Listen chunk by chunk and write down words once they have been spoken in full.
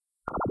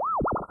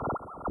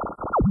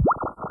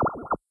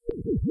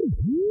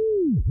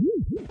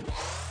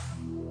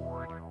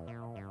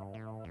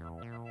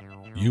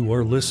You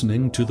are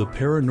listening to the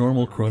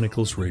Paranormal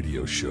Chronicles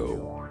radio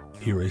show.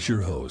 Here is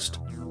your host,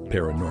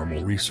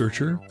 paranormal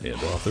researcher and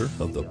author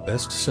of the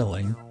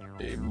best-selling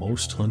A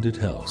Most Haunted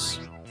House,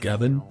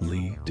 Gavin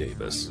Lee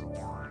Davis.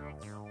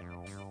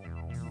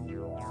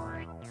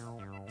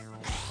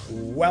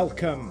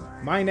 Welcome.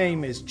 My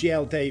name is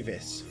G.L.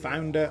 Davis,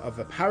 founder of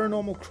the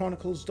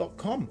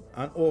ParanormalChronicles.com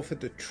and author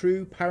the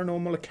true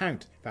paranormal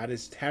account that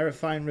is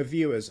terrifying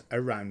reviewers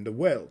around the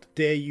world.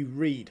 Dare you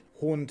read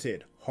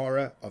Haunted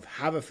Horror of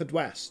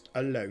Haverfordwest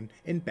alone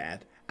in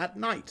bed at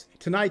night.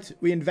 Tonight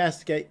we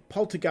investigate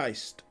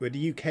Poltergeist with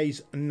the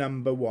UK's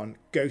 #1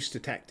 ghost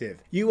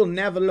detective. You will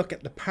never look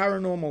at the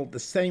paranormal the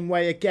same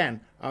way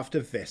again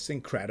after this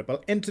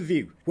incredible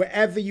interview.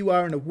 Wherever you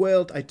are in the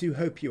world, I do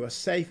hope you are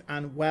safe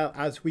and well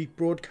as we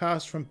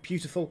broadcast from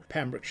beautiful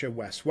Pembrokeshire,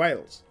 West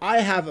Wales. I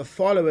have a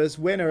followers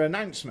winner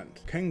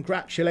announcement.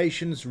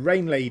 Congratulations,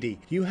 Rain Lady.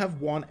 You have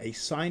won a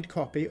signed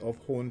copy of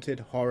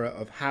Haunted Horror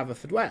of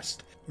Haverfordwest.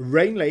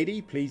 Rain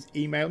Lady, please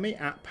email me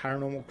at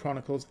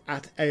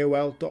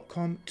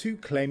paranormalchronicles@aol.com to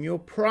claim your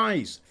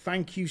prize.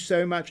 Thank you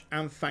so much,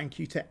 and thank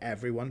you to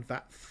everyone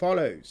that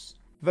follows.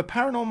 The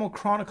Paranormal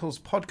Chronicles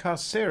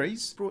podcast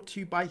series brought to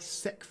you by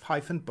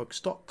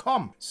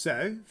sick-books.com.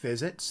 So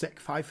visit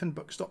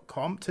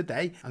sick-books.com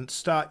today and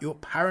start your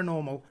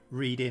paranormal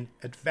reading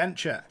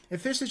adventure.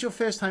 If this is your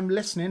first time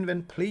listening,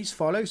 then please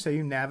follow so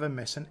you never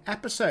miss an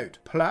episode.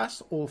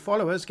 Plus, all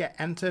followers get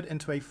entered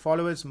into a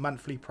followers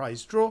monthly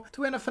prize draw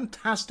to win a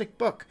fantastic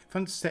book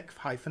from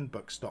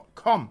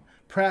sick-books.com.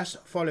 Press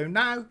follow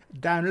now,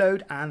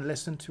 download and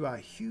listen to our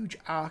huge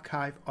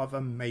archive of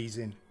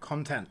amazing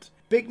content.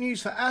 Big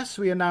news for us,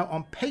 we are now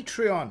on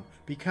Patreon.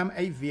 Become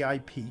a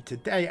VIP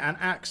today and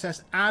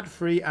access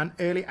ad-free and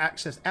early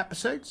access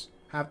episodes,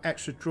 have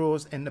extra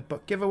draws in the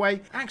book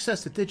giveaway,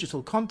 access to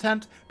digital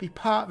content, be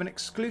part of an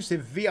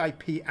exclusive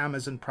VIP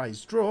Amazon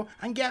prize draw,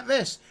 and get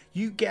this,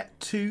 you get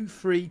 2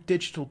 free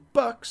digital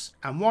books,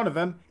 and one of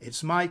them,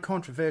 it's my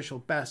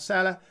controversial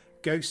bestseller,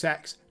 Ghost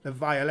Sex, The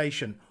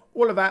Violation.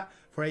 All of that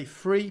for a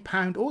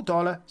 £3 or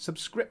 $1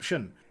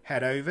 subscription.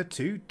 Head over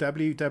to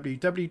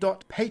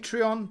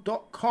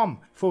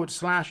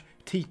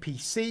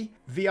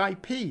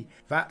www.patreon.com/TPCVIP.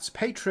 That's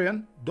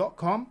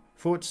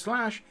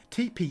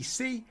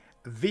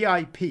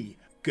patreon.com/TPCVIP.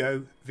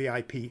 Go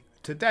VIP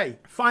today.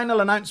 Final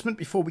announcement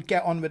before we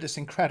get on with this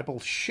incredible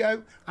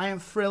show. I am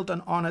thrilled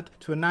and honoured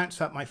to announce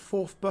that my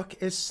 4th book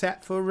is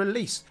set for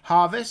release.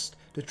 Harvest,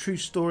 the true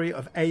story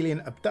of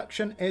alien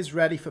abduction, is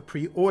ready for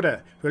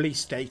pre-order.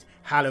 Release date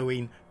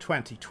Halloween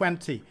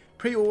 2020.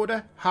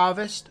 Pre-order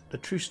Harvest, the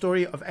true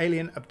story of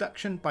alien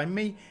abduction by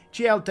me,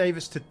 G.L.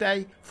 Davis,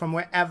 today from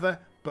wherever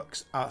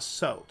books are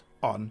sold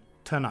on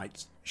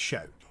tonight's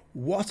show.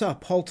 What are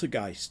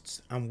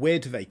poltergeists and where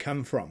do they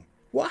come from?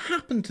 What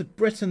happened to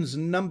Britain's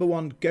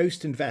 #1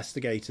 ghost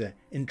investigator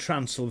in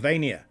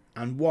Transylvania?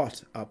 And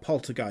what are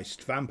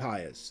poltergeist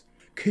vampires?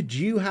 Could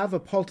you have a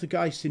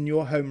poltergeist in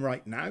your home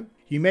right now?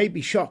 You may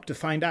be shocked to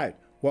find out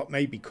what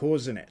may be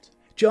causing it.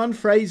 John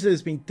Fraser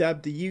has been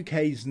dubbed the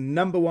UK's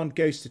 #1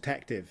 ghost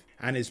detective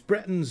and is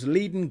Britain's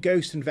leading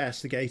ghost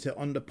investigator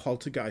on the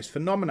poltergeist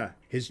phenomena.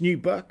 His new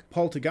book,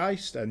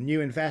 Poltergeist, A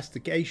New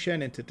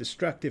Investigation into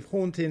Destructive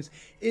Hauntings,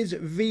 is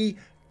the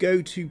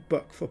go-to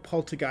book for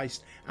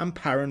poltergeist and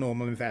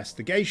paranormal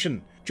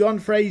investigation. John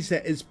Fraser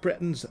is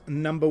Britain's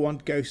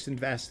 #1 ghost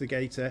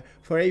investigator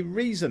for a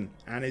reason,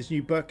 and his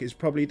new book is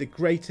probably the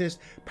greatest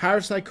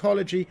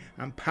parapsychology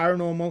and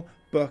paranormal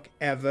book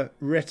ever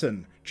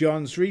written.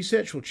 John's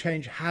research will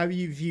change how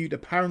you view the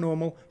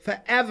paranormal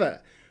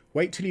forever.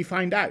 Wait till you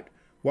find out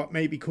what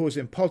may be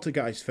causing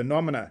poltergeist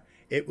phenomena.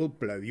 It will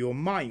blow your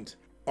mind.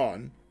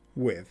 On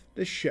with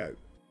the show.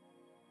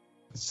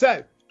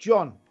 So,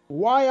 John,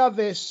 why are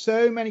there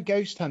so many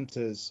ghost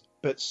hunters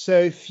but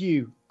so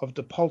few of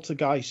the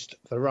poltergeist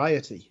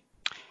variety?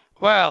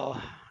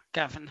 Well,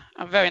 Gavin,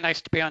 I'm very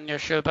nice to be on your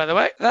show, by the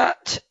way.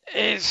 That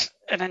is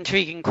an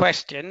intriguing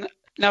question.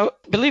 Now,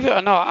 believe it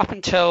or not, up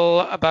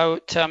until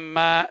about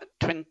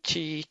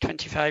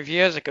 25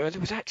 years ago, there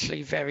was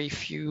actually very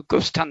few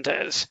ghost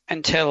hunters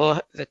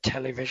until the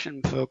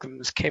television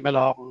programs came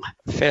along,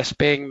 first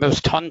being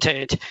Most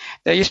Haunted.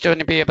 There used to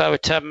only be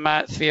about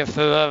 3 or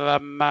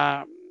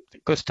 4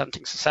 ghost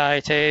hunting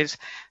societies,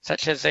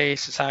 such as the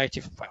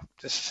Society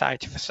for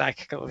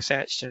Psychical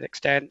Research to an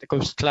extent, the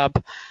Ghost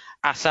Club,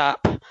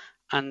 ASAP,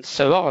 and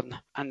so on.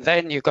 And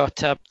then you got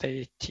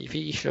the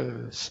TV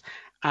shows.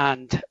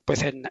 And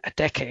within a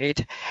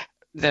decade,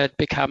 there'd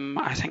become,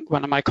 I think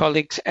one of my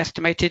colleagues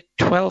estimated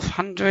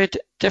 1,200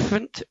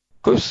 different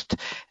ghost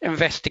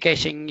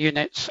investigating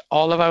units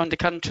all around the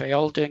country,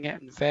 all doing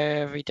it in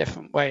very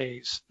different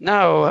ways.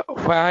 Now,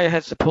 why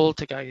has the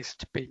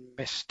poltergeist been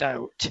missed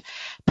out?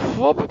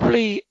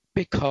 Probably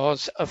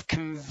because of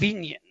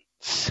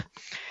convenience.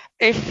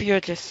 If you're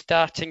just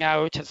starting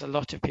out, as a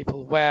lot of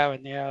people were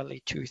in the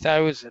early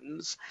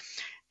 2000s,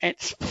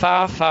 it's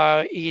far,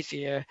 far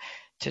easier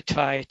to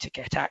try to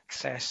get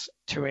access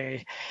to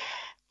a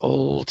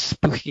old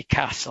spooky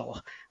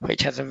castle,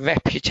 which has a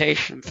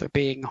reputation for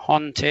being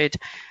haunted,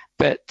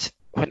 but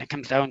when it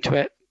comes down to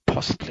it,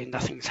 possibly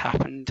nothing's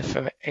happened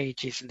for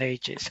ages and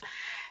ages.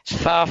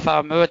 It's far,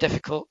 far more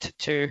difficult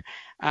to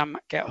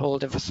get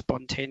hold of a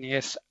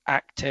spontaneous,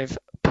 active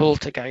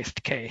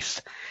poltergeist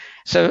case.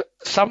 So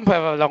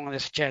somewhere along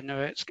this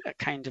genre, it's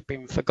kind of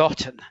been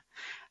forgotten.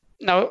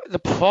 Now, the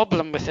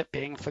problem with it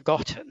being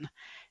forgotten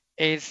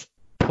is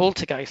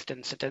poltergeist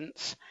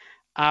incidents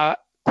are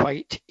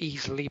quite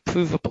easily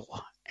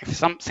provable. If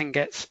something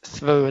gets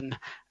thrown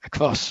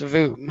across the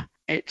room,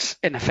 it's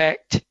in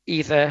effect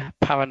either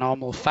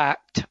paranormal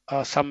fact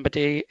or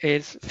somebody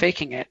is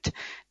faking it.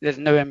 There's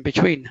no in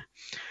between.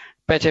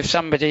 But if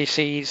somebody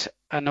sees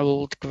an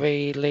old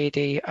grey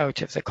lady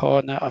out of the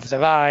corner of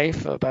their eye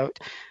for about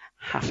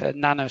half a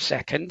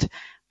nanosecond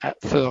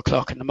at 4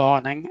 o'clock in the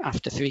morning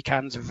after 3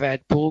 cans of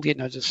Red Bull, you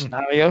know the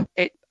scenario,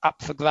 it's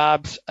up for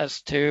grabs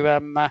as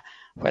to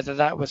whether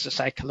that was a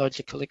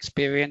psychological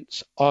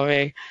experience or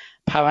a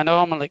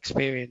paranormal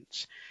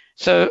experience.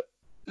 So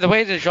the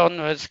way the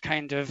genre's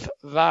kind of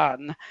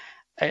ran,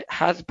 it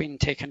has been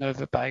taken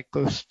over by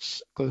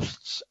ghosts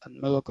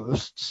and more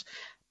ghosts.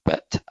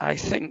 But I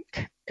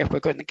think if we're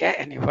going to get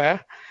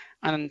anywhere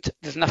and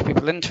there's enough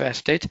people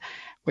interested,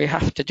 we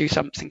have to do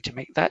something to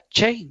make that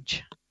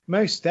change.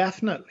 Most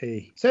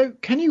definitely. So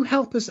can you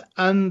help us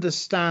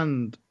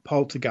understand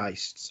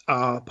poltergeists?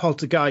 Are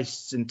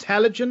poltergeists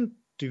intelligent?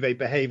 Do they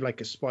behave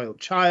like a spoiled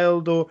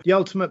child or the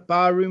ultimate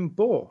barroom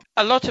bore?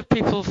 A lot of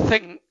people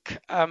think,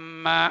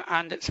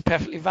 and it's a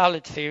perfectly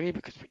valid theory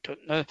because we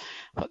don't know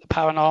what the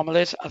paranormal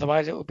is,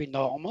 otherwise it would be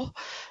normal.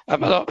 A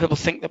lot of people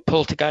think that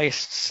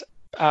poltergeists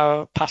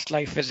are past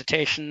life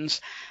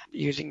visitations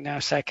using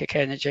their psychic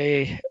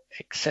energy,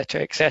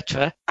 etc.,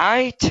 etc.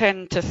 I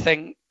tend to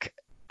think,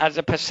 as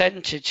a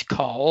percentage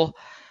call,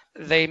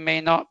 they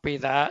may not be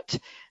that,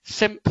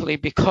 simply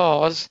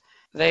because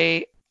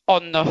they,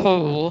 on the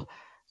whole,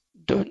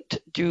 don't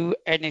do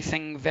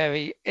anything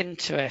very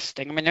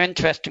interesting. I mean, they're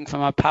interesting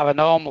from a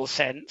paranormal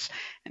sense,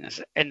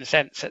 in the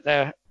sense that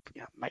they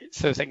might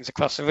throw things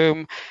across the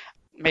room,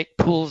 make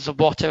pools of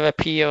water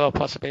appear, or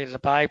possibly as a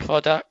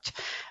byproduct,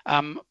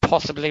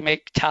 possibly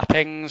make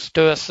tappings,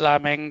 door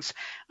slammings,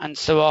 and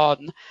so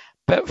on.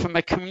 But from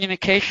a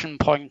communication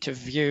point of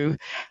view,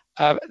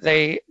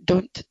 they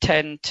don't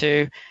tend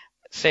to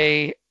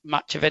say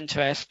much of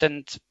interest,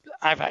 and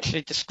I've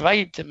actually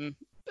described them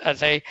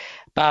as a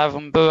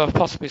barroom bore,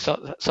 possibly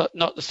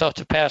not the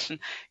sort of person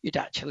you'd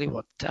actually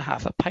want to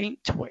have a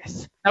pint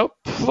with. Now,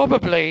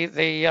 probably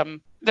there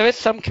is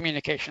some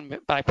communication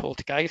by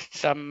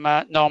poltergeists,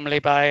 normally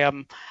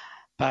by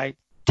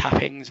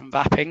tappings and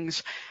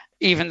rappings.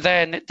 Even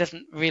then, it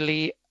doesn't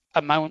really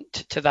amount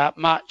to that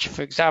much.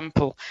 For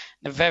example,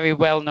 the very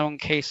well-known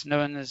case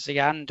known as the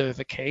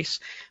Andover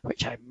case,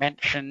 which I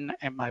mention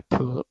in my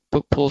book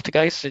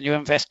Poltergeist, a New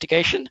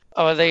Investigation,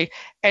 or the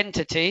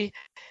entity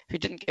who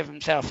didn't give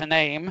himself a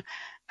name,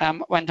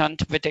 went on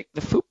to predict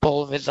the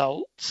football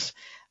results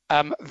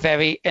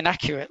very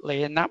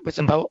inaccurately, and that was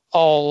about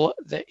all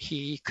that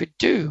he could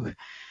do.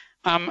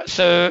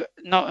 So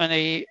not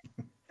only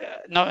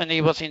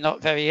was he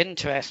not very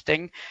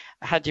interesting,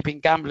 had you been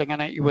gambling on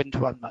it, you wouldn't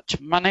have won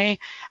much money.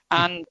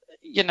 And,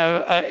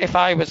 if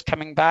I was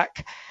coming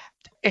back,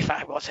 if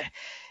I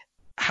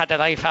had a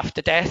life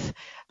after death,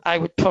 I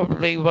would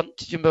probably want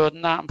to do more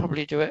than that and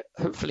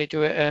hopefully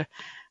do it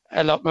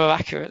a lot more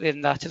accurately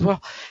than that as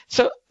well.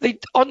 So they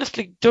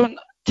honestly don't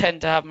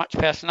tend to have much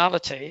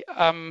personality.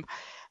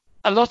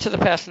 A lot of the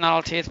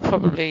personality is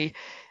probably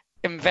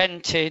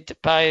invented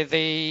by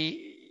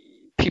the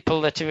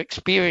people that are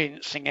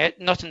experiencing it,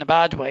 not in a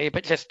bad way,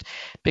 but just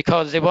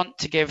because they want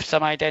to give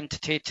some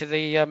identity to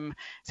the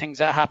things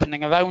that are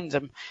happening around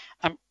them.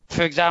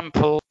 For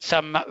example,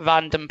 some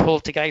random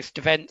poltergeist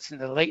events in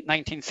the late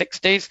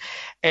 1960s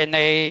in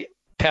a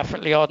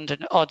perfectly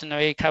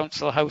ordinary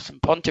council house in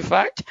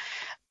Pontefract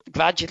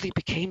gradually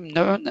became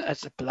known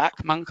as the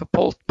Black Monk of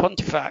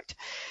Pontefract,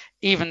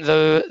 even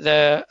though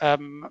there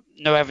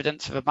no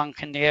evidence of a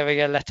monk in the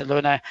area, let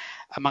alone a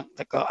monk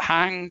that got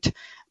hanged,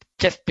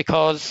 just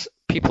because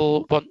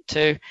people want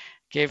to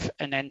give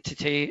an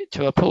entity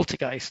to a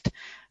poltergeist.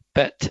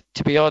 But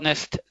to be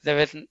honest, there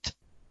isn't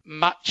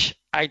much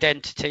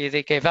identity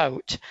they give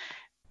out.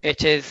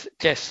 It is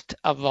just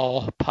a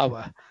raw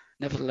power.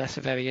 Nevertheless,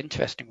 a very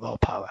interesting raw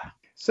power.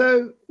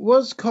 So,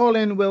 was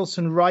Colin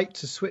Wilson right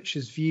to switch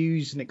his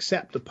views and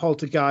accept that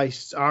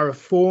poltergeists are a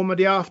form of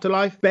the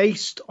afterlife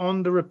based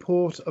on the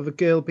report of a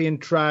girl being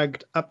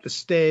dragged up the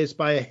stairs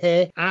by a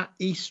hare at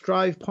East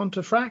Drive,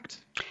 Pontefract?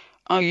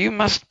 Oh, you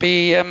must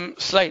be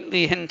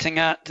slightly hinting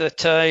at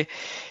that I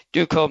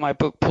do call my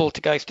book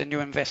Poltergeist, a New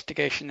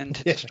Investigation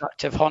into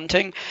Destructive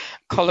Haunting.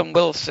 Colin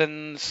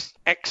Wilson's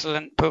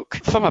excellent book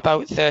from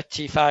about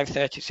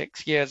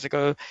 36 years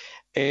ago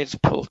is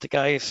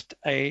Poltergeist,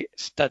 a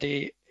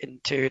study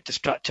into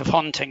destructive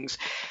hauntings.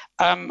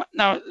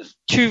 Now,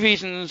 two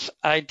reasons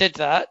I did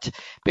that,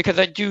 because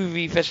I do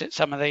revisit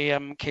some of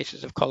the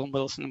cases of Colin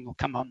Wilson, and we'll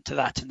come on to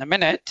that in a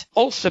minute.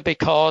 Also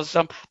because,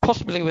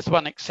 possibly with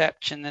one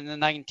exception in the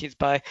 90s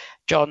by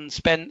John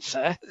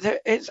Spencer, there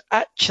is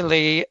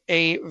actually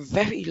a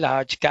very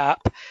large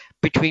gap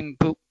between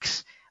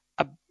books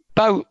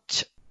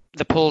about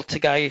the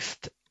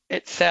poltergeist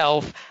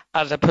itself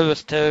as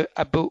opposed to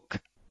a book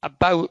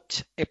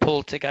about a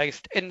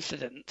poltergeist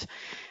incident.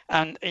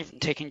 And even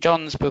taking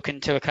John's book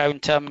into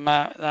account,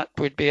 that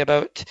would be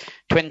about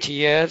 20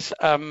 years.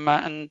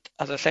 And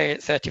as I say,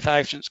 it's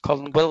 35 since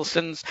Colin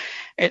Wilson's.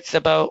 It's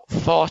about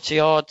 40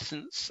 odd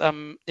since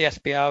the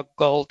SBR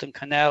Gold and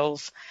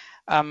Cornell's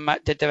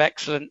did their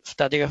excellent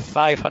study of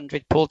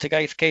 500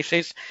 poltergeist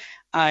cases.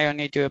 I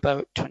only do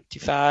about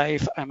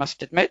 25, I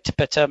must admit,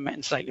 but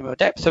in slightly more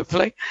depth,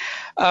 hopefully.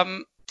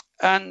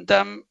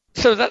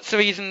 So that's the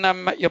reason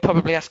you're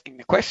probably asking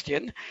the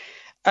question.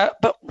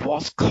 But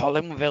was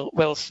Colin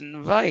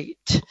Wilson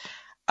right?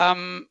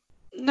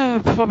 No,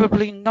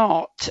 probably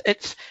not.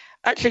 It's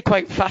actually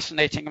quite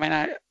fascinating. I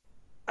mean,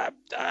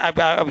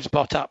 I was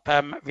brought up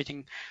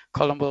reading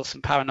Colin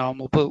Wilson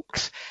paranormal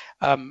books.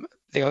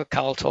 The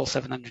Occult, all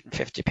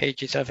 750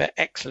 pages of it,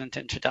 excellent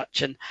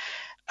introduction.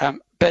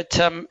 But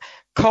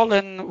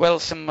Colin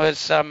Wilson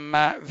was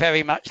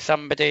very much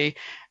somebody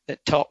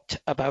that talked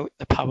about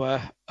the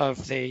power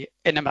of the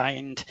inner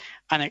mind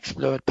and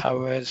explored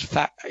powers.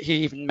 He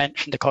even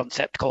mentioned a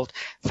concept called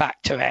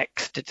Factor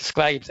X to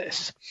describe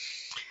this.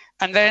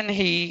 And then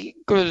he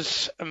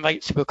goes and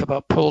writes a book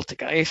about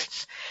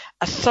poltergeists,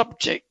 a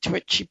subject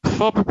which he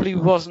probably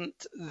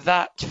wasn't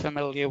that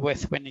familiar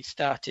with when he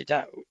started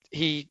out.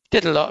 He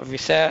did a lot of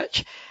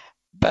research,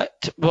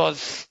 but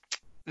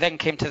then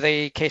came to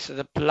the case of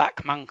the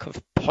Black Monk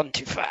of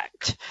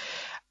Pontefract.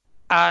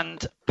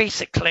 And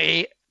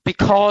basically,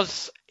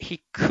 because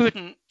he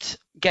couldn't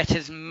get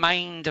his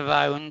mind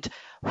around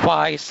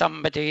why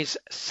somebody's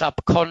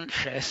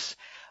subconscious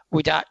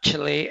would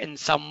actually in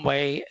some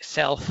way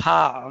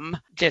self-harm,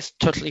 just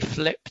totally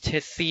flipped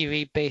his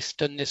theory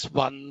based on this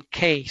one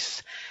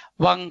case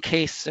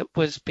that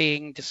was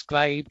being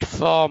described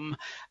from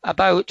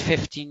about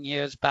 15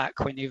 years back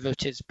when he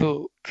wrote his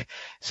book.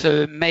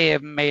 So it may or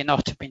may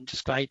not have been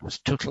described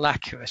with total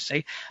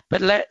accuracy, but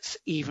let's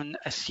even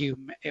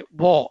assume it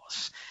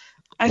was.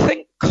 I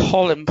think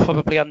Colin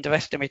probably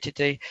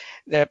underestimated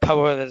the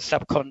power of the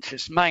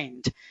subconscious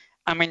mind.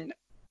 I mean,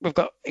 we've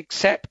got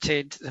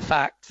accepted the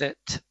fact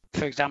that,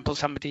 for example,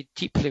 somebody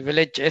deeply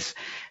religious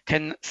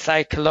can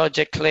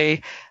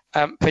psychologically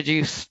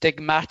produce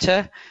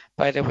stigmata,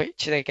 by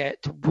which they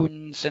get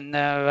wounds in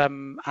their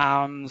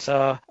arms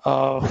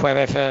or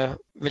wherever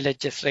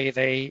religiously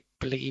they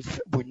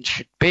believe wounds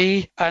should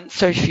be. And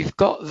so if you've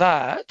got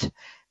that,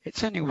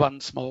 it's only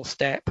one small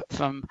step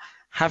from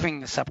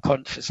having the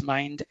subconscious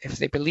mind, if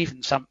they believe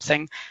in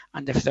something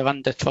and if they're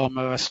under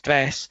trauma or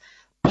stress,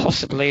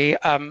 possibly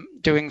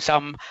doing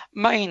some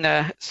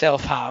minor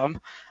self-harm.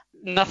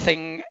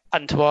 Nothing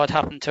untoward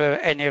happened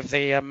to any of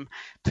the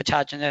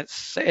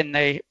protagonists in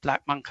the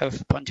Black Monk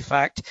of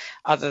Pontefract,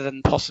 other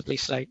than possibly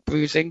slight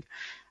bruising.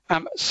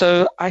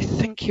 So I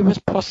think he was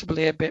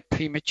possibly a bit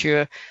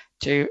premature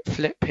to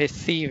flip his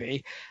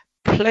theory.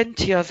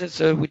 Plenty others,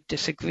 though, would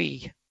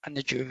disagree, and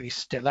the jury's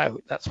still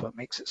out. That's what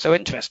makes it so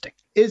interesting.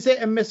 Is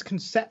it a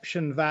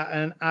misconception that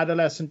an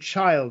adolescent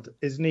child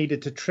is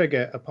needed to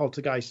trigger a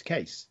poltergeist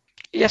case?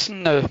 Yes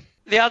and no.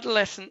 The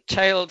adolescent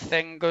child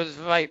thing goes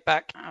right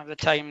back to the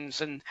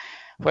times and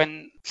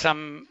when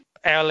some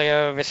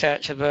earlier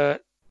researchers were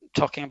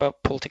talking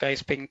about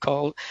poltergeist being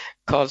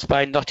caused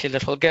by naughty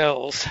little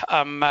girls.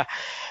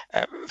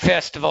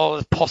 First of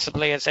all,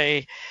 possibly as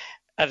a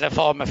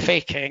form of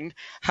faking.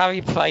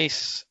 Harry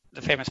Price,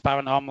 the famous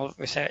paranormal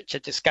researcher,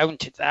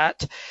 discounted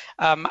that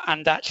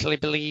and actually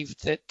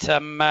believed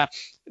that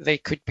they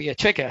could be a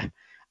trigger,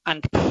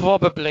 and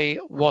probably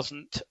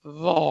wasn't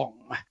wrong.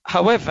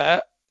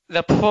 However,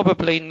 they're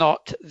probably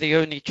not the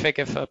only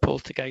trigger for a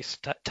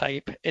poltergeist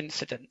type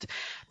incident.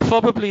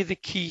 Probably the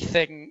key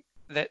thing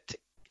that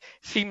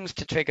seems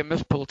to trigger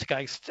most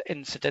poltergeist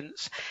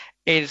incidents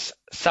is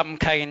some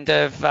kind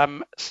of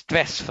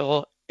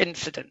stressful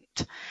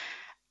incident.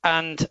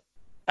 And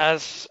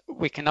as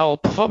we can all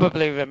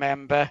probably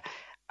remember,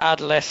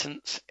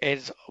 adolescence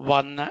is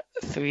 1,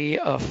 3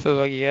 or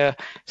 4 year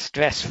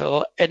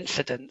stressful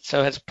incident,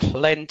 so has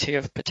plenty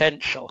of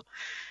potential.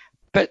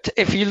 But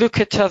if you look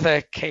at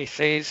other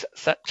cases,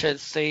 such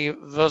as the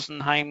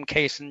Rosenheim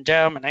case in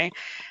Germany,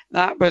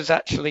 that was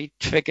actually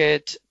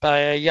triggered by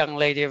a young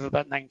lady of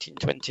about 19,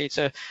 20,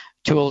 so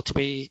too old to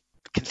be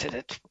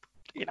considered,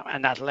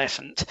 an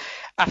adolescent.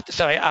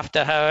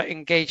 After her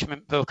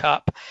engagement broke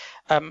up,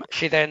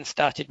 she then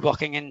started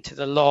walking into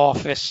the law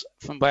office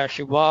from where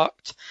she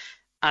worked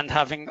and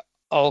having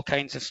all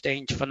kinds of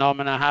strange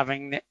phenomena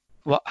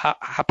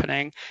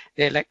happening,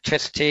 the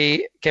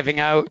electricity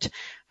giving out.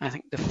 I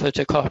think the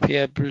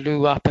photocopier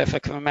blew up, if I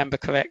can remember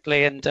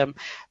correctly, and the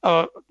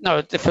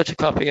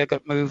photocopier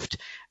got moved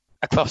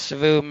across the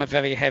room, a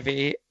very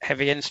heavy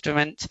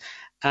instrument,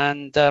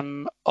 and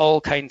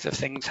all kinds of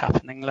things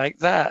happening like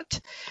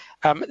that.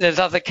 There's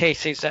other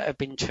cases that have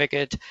been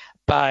triggered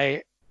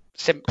by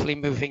simply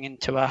moving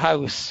into a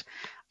house.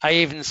 I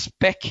even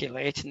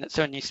speculate, and it's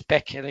only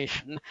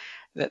speculation,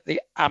 that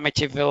the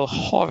Amityville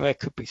Horror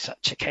could be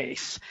such a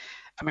case.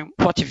 I mean,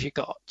 what have you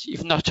got?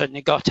 You've not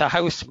only got a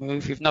house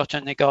move, you've not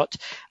only got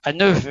an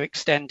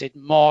overextended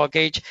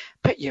mortgage,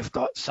 but you've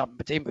got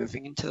somebody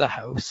moving into the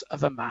house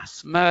of a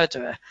mass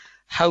murderer.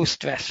 How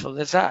stressful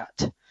is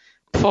that?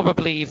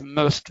 Probably even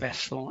more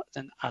stressful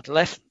than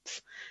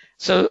adolescence.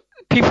 So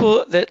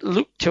people that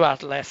look to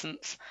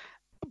adolescence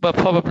were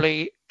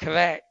probably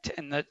correct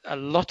in that a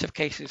lot of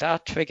cases are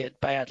triggered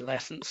by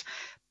adolescence,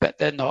 but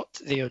they're not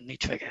the only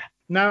trigger.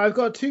 Now, I've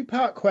got a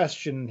two-part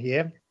question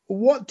here.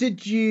 What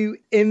did you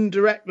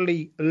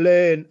indirectly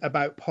learn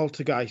about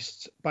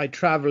poltergeists by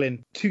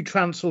travelling to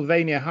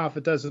Transylvania half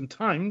a dozen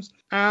times?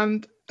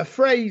 And a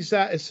phrase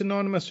that is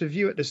synonymous with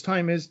you at this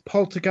time is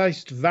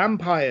poltergeist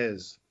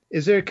vampires.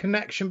 Is there a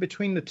connection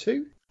between the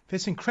two?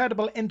 This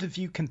incredible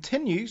interview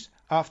continues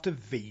after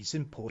these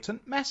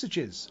important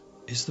messages.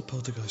 Is the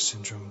poltergeist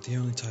syndrome the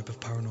only type of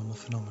paranormal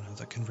phenomena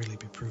that can really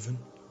be proven?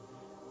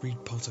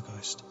 Read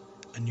Poltergeist,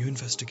 a new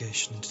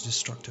investigation into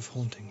destructive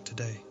haunting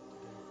today.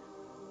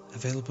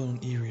 Available on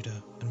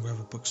e-reader and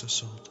wherever books are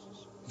sold.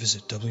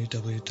 Visit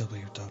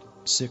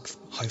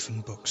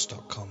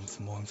www.sixth-books.com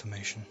for more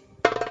information.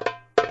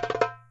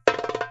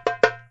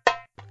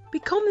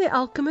 Become the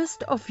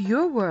alchemist of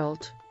your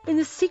world. In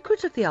The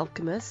Secret of the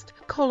Alchemist,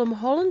 Colm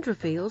Holland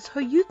reveals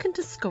how you can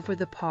discover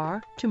the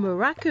power to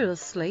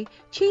miraculously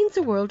change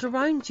the world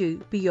around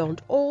you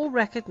beyond all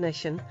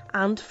recognition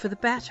and for the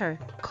better.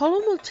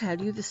 Colm will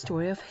tell you the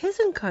story of his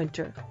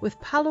encounter with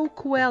Paulo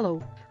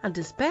Coelho and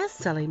his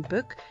best-selling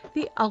book,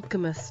 The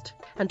Alchemist,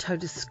 and how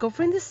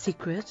discovering the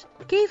secret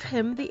gave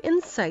him the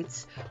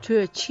insights to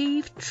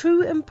achieve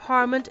true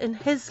empowerment in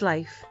his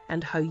life,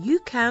 and how you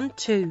can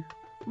too.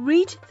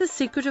 Read The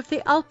Secret of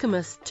the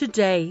Alchemist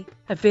today,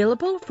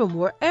 available from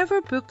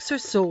wherever books are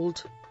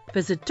sold.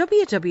 Visit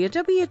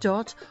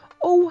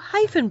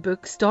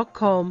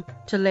www.o-books.com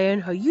to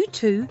learn how you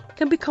too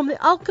can become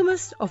the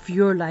alchemist of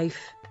your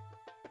life.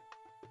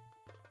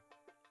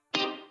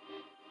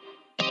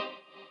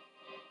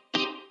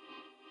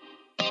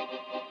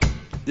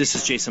 This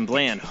is Jason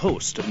Bland,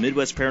 host of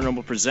Midwest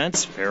Paranormal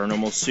Presents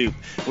Paranormal Soup,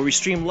 where we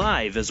stream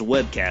live as a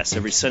webcast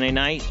every Sunday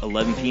night,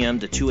 11 p.m.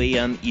 to 2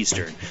 a.m.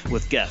 Eastern,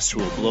 with guests who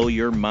will blow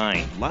your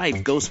mind.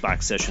 Live ghost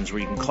box sessions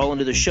where you can call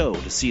into the show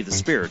to see if the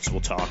spirits will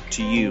talk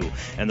to you,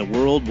 and the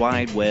world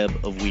wide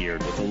web of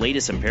weird with the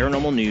latest in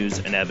paranormal news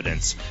and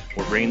evidence.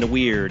 We're bringing the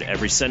weird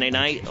every Sunday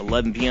night,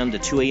 11 p.m. to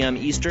 2 a.m.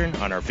 Eastern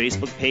on our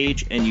Facebook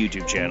page and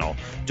YouTube channel.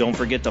 Don't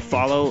forget to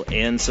follow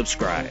and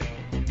subscribe.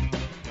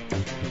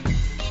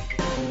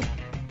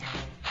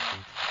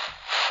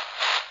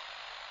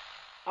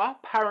 Are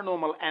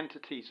paranormal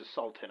entities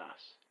assaulting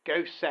us?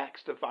 Ghost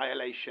Sex to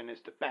Violation is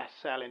the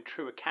best-selling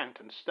true account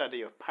and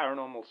study of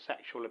paranormal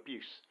sexual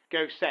abuse.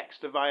 Ghost Sex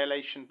to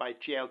Violation by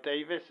G.L.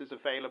 Davis is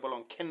available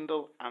on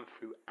Kindle and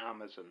through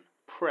Amazon.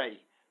 Pray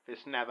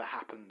this never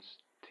happens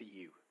to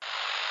you.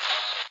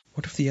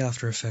 What if the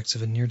after effects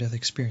of a near-death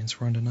experience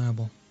were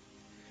undeniable?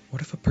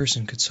 What if a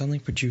person could suddenly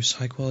produce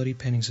high-quality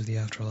paintings of the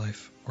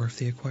afterlife, or if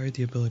they acquired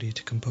the ability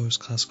to compose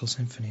classical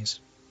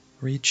symphonies?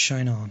 Read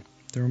Shine On,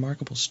 the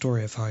remarkable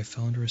story of how I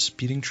fell under a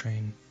speeding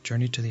train,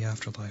 journeyed to the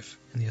afterlife,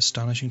 and the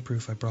astonishing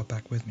proof I brought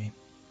back with me.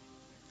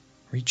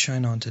 Read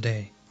Shine On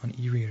today on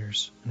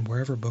e-readers and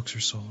wherever books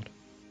are sold.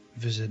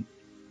 Visit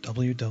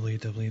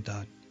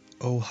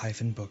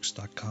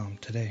www.o-books.com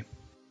today.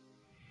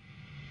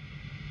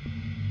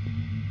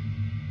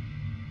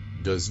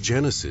 Does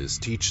Genesis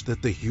teach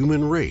that the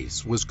human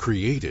race was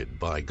created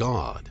by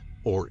God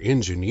or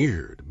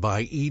engineered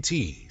by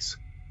ETs?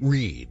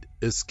 Read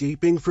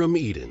Escaping from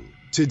Eden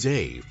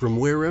today from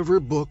wherever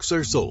books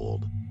are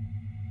sold.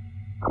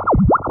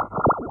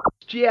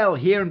 GL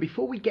here, and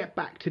before we get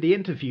back to the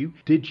interview,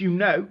 did you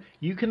know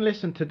you can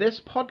listen to this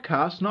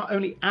podcast not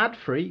only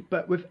ad-free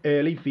but with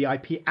early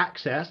VIP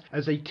access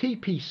as a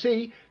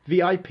TPC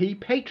VIP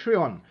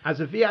Patreon. As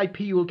a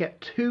VIP, you will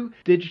get 2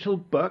 digital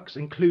books,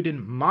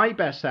 including my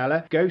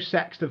bestseller, Ghost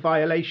Sex to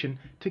Violation,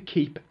 to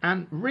keep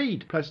and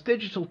read, plus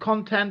digital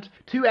content,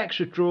 2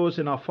 extra draws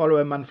in our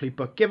follower monthly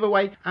book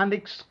giveaway, and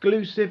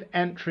exclusive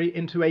entry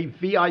into a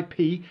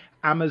VIP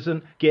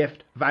Amazon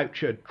gift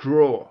voucher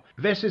draw.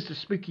 This is the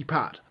spooky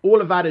part.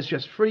 All of that is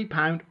just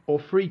 £3 or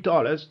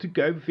 $3 to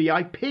go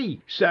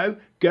VIP. So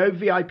go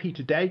VIP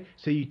today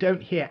so you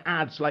don't hear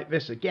ads like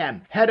this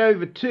again. Head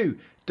over to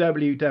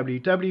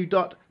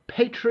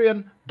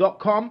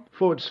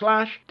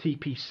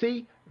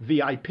www.patreon.com/TPC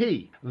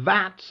VIP.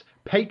 That's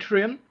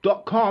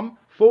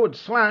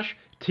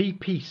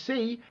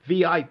patreon.com/TPC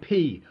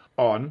VIP.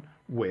 On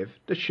with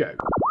the show.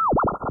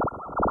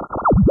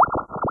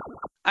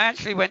 I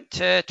actually went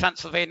to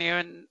Transylvania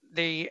in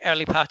the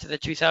early part of the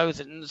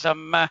 2000s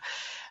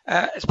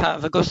as part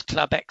of a Ghost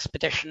Club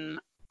expedition.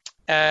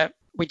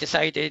 We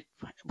decided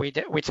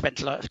we'd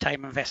spent a lot of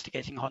time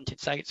investigating haunted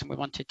sites, and we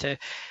wanted to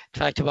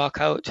try to work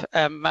out if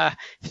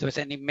there was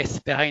any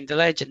myth behind the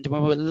legend. We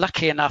were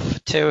lucky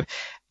enough to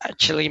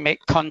actually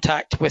make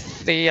contact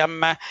with the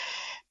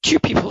 2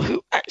 people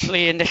who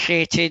actually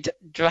initiated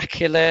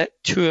Dracula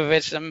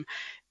tourism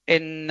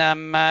in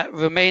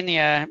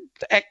Romania,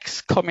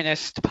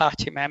 ex-Communist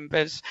Party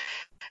members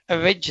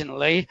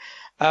originally,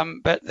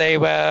 but they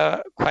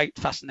were quite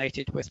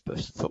fascinated with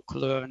both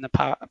folklore and the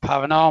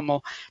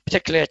paranormal,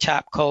 particularly a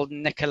chap called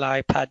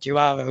Nikolai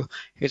Paduaro,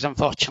 who's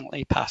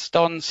unfortunately passed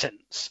on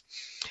since.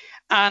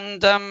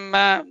 And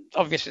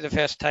obviously the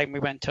first time we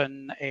went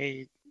on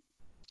a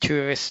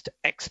tourist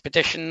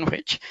expedition,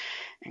 which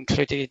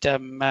included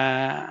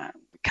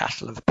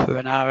Castle of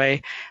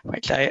Puanare,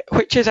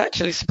 which is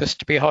actually supposed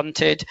to be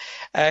haunted.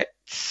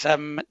 It's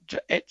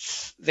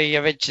the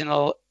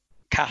original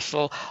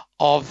castle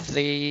of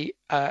the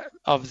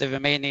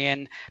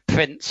Romanian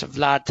Prince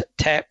Vlad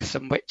Tepes,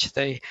 on which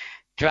the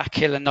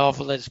Dracula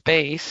novel is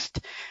based.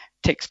 It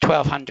takes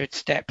 1,200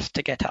 steps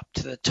to get up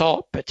to the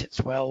top, but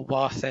it's well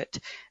worth it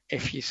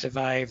if you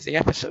survive the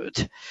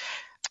episode.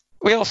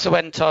 We also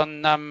went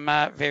on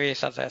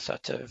various other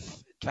sort of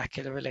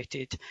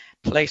Dracula-related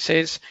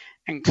places,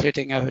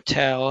 including a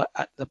hotel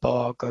at the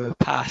Borgo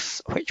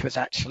Pass, which was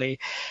actually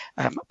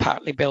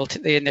partly built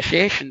at the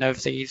initiation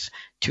of these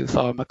two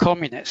former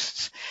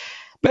communists.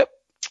 But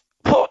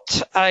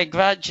what I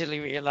gradually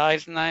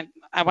realised, and I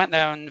went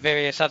there on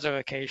various other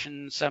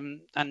occasions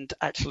and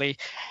actually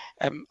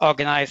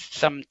organised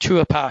some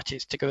tour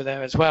parties to go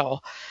there as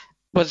well,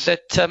 was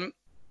that there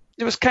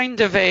was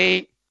kind of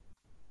a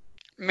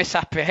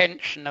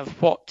misapprehension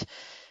of what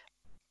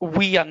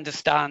we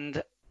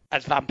understand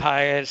as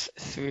vampires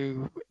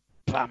through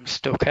Bram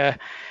Stoker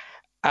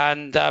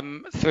and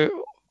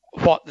through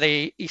what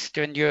the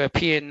Eastern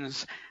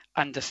Europeans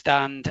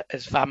understand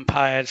as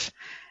vampires.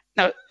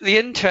 Now, the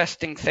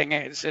interesting thing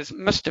is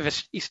most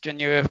of Eastern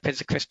Europe is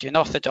a Christian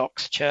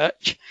Orthodox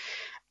church,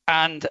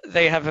 and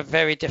they have a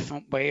very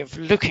different way of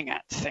looking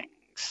at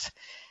things.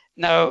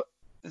 Now,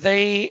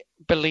 they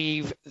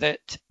believe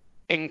that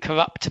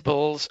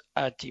incorruptibles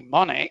are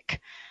demonic,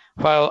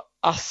 while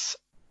us,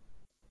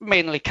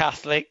 mainly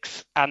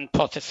Catholics and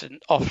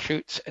Protestant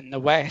offshoots in the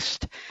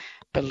West,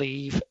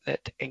 believe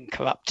that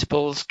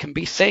incorruptibles can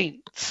be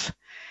saints.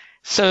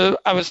 So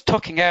I was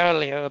talking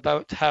earlier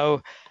about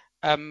how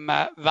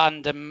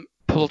random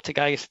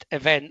poltergeist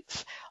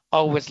events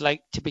always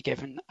like to be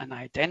given an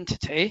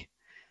identity,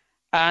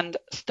 and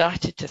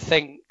started to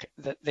think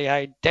that the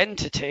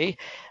identity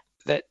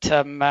that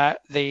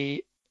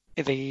the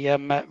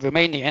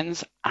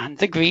Romanians and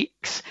the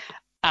Greeks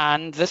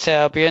and the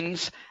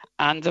Serbians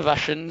and the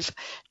Russians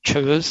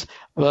chose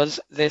was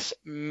this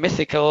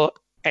mythical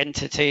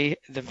entity,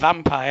 the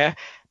vampire,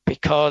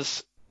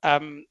 because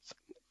to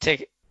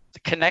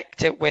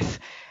connect it with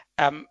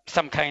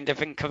some kind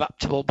of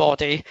incorruptible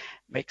body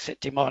makes it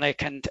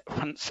demonic, and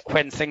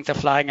when things are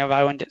flying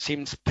around, it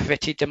seems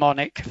pretty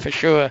demonic for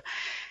sure.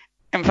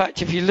 In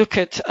fact, if you look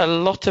at a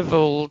lot of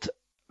old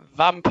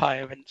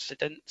vampire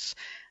incidents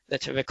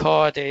that are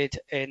recorded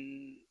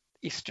in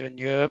Eastern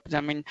Europe,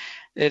 I mean,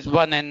 there's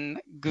one in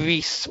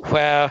Greece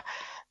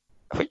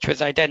which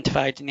was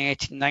identified in the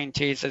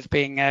 1890s as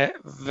being a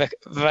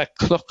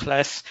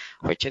Verklukles,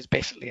 which is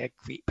basically a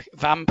Greek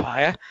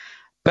vampire,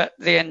 but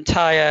the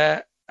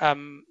entire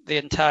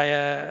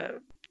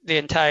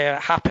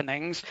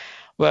happenings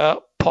were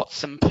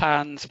pots and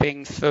pans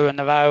being thrown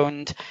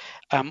around,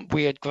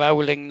 weird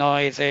growling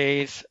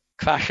noises,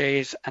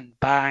 crashes and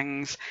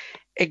bangs,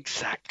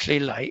 exactly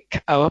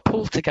like our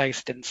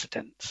poltergeist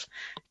incidents,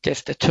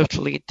 just a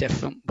totally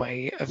different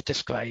way of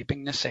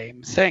describing the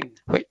same thing,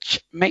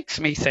 which makes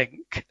me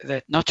think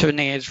that not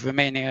only is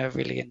Romania a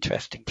really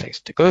interesting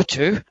place to go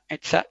to,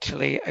 it's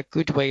actually a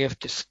good way of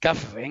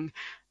discovering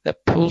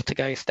that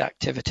poltergeist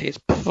activity is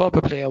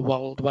probably a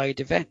worldwide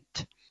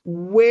event.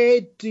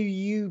 Where do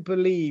you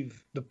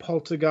believe the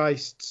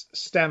poltergeists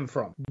stem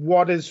from?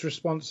 What is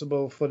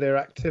responsible for their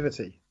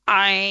activity?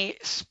 I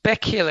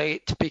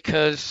speculate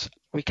because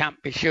we can't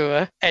be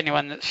sure.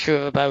 Anyone that's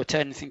sure about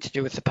anything to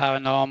do with the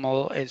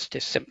paranormal is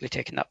just simply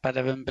taken up by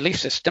their own belief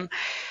system,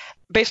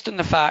 based on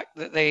the fact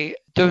that they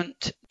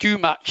don't do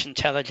much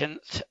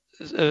intelligence,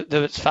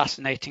 though it's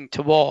fascinating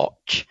to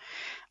watch,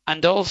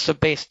 and also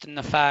based on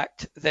the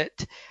fact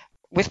that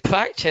with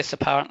practice,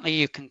 apparently,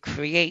 you can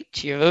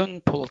create your own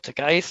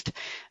poltergeist,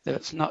 though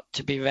it's not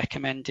to be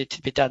recommended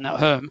to be done at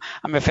home.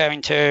 I'm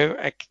referring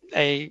to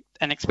an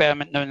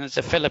experiment known as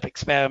the Philip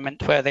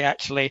experiment, where they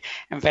actually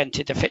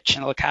invented a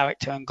fictional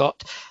character and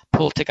got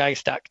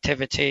poltergeist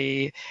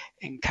activity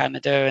in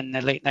Canada in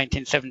the late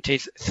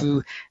 1970s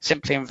through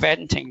simply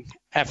inventing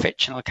a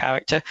fictional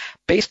character.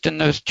 Based on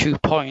those 2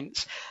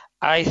 points,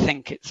 I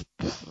think it's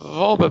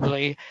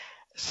probably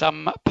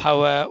some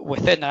power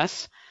within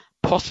us,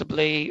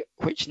 possibly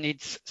which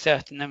needs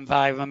certain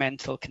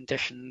environmental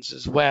conditions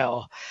as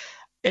well.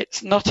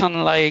 It's not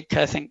unlike,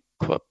 I think,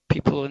 what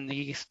people in the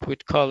East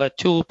would call a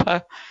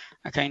tulpa,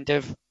 a kind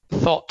of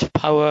thought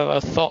power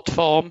or thought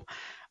form.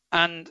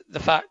 And the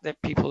fact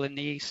that people in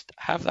the East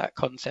have that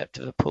concept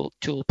of a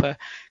tulpa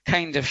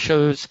kind of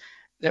shows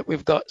that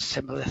we've got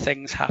similar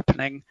things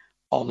happening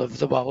all over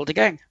the world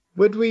again.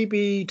 Would we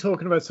be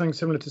talking about something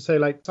similar to, say,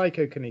 like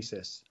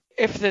psychokinesis?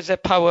 If there's a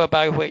power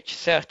by which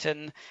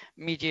certain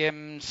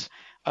mediums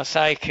or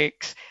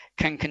psychics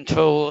can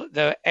control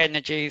their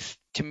energies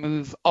to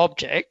move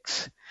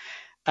objects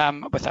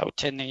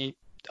without any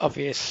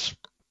obvious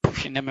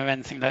pushing them or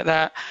anything like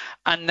that.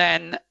 And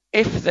then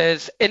if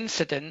there's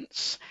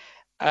incidents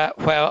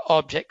where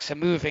objects are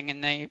moving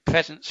in the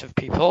presence of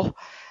people,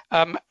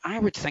 I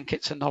would think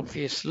it's an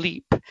obvious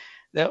leap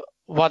that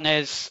one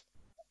is,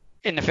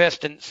 in the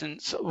first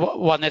instance,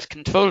 one is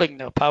controlling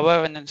their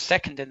power, and in the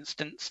second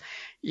instance,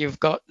 you've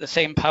got the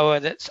same power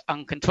that's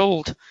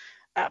uncontrolled.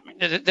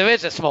 There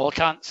is a small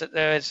chance that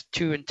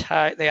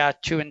they are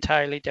two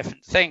entirely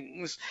different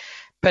things,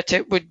 but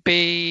it would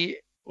be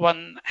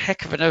one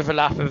heck of an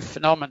overlap of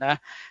phenomena,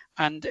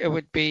 and it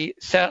would be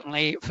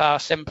certainly far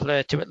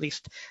simpler to at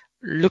least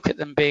look at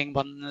them being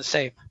one and the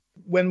same.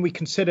 When we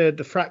consider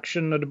the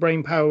fraction of the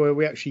brain power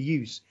we actually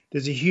use,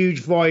 there's a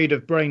huge void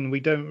of brain. We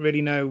don't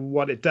really know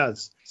what it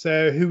does.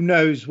 So who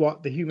knows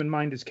what the human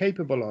mind is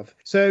capable of?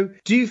 So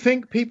do you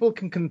think people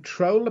can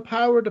control the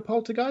power of the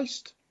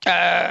poltergeist?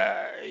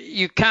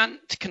 You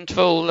can't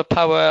control the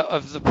power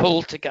of the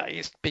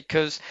poltergeist,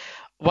 because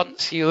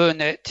once you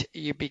own it,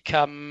 you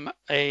become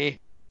a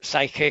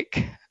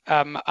psychic,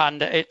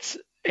 and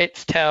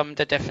it's termed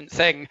a different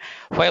thing.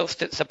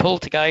 Whilst it's a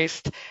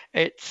poltergeist,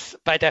 it's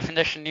by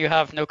definition you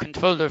have no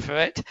control over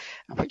it,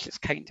 which is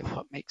kind of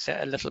what makes it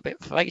a little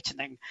bit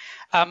frightening.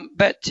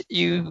 But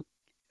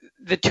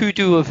the two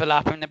do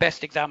overlap, and the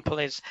best example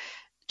is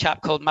a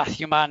chap called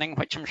Matthew Manning,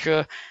 which I'm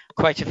sure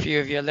quite a few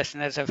of your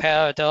listeners have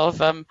heard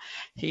of.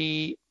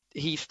 He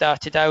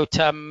started out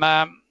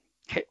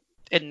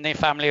in the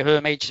family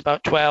home, aged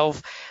about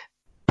 12.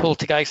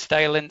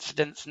 Poltergeist-style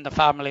incidents in the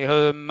family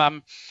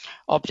home,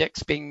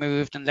 objects being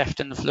moved and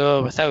left on the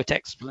floor without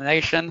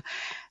explanation.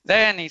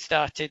 Then he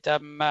started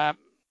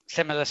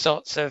similar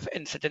sorts of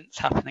incidents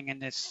happening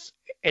in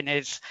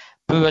his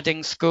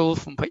boarding school,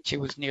 from which he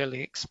was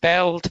nearly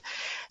expelled.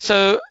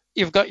 So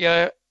you've got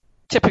your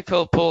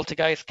typical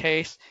poltergeist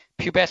case,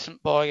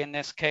 pubescent boy in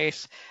this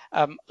case,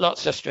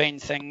 lots of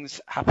strange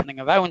things happening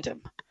around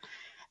him.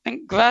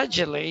 And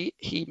gradually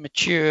he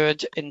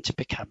matured into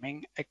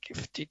becoming a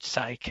gifted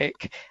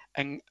psychic,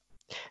 and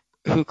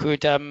who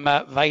could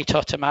write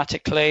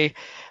automatically,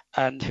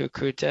 and who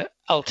could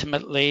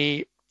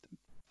ultimately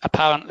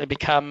apparently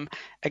become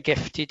a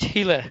gifted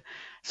healer.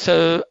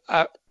 So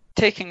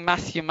taking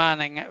Matthew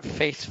Manning at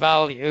face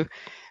value,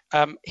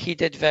 he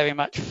did very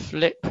much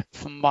flip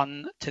from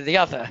one to the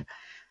other.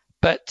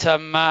 But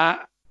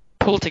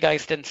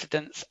poltergeist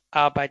incidents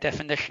are by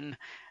definition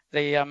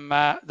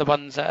the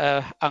ones that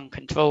are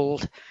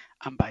uncontrolled,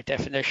 and by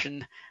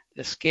definition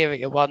the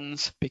scarier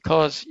ones,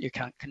 because you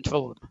can't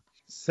control them.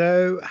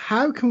 So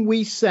how can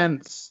we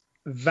sense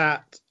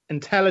that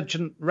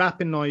intelligent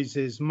rapping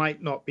noises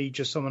might not be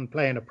just someone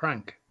playing a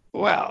prank?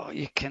 Well,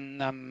 you can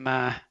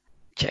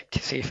check to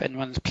see if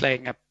anyone's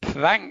playing a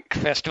prank,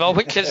 first of all,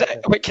 which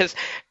is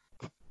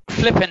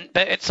flippant,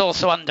 but it's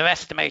also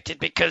underestimated,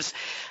 because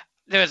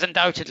there is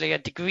undoubtedly a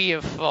degree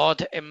of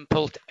fraud in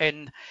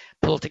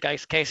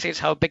poltergeist cases.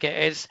 How big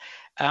it is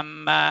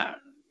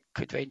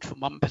could range from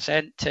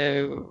 1%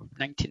 to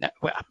 99%.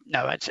 Well,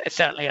 no, it's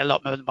certainly a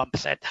lot more than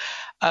 1%.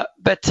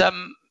 But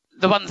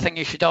the one thing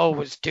you should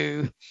always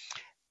do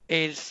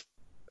is,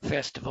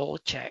 first of all,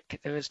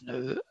 check there is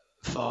no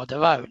fraud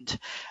around,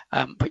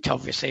 which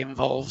obviously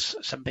involves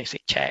some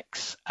basic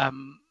checks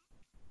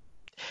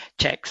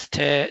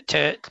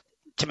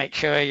to make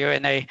sure you're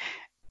in a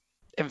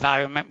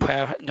environment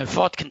where no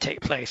fraud can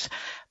take place.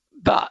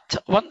 But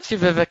once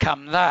you've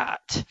overcome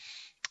that,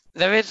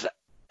 there is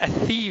a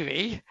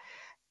theory,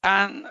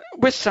 and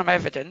with some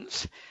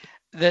evidence,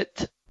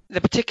 that the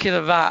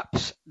particular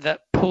raps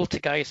that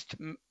poltergeists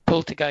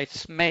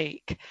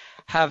make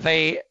have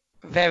a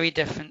very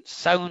different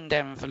sound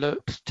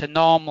envelopes to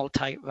normal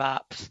type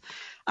raps.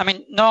 I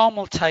mean,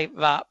 normal type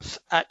raps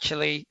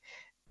actually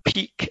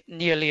peak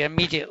nearly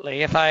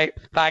immediately. If I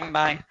bang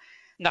my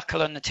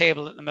knuckle on the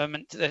table at the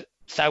moment, the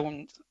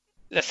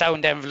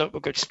sound envelope will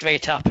go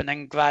straight up and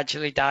then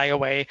gradually die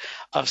away,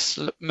 or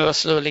more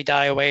slowly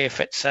die away if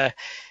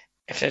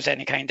there's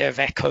any kind of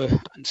echo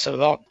and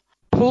so on.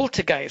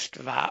 Poltergeist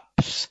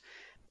raps,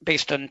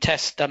 based on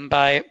tests done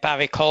by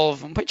Barry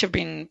Colvin, which have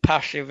been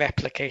partially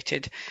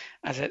replicated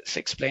as it's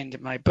explained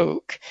in my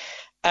book,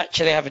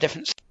 actually have a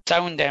different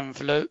sound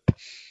envelope,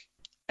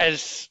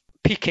 as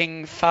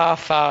peaking far,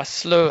 far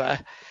slower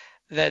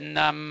than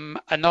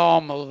a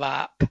normal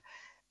rap.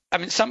 I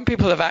mean, some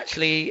people have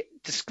actually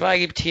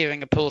described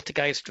hearing a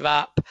poltergeist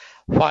rap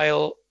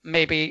while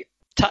maybe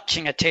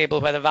touching a table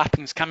where the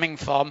rapping's coming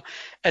from,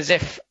 as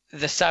if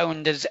the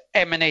sound is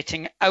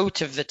emanating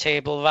out of the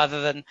table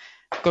rather than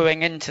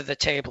going into the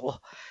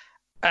table.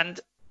 And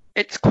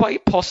it's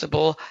quite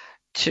possible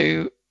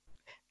to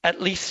at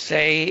least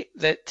say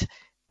that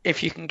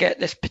if you can get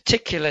this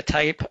particular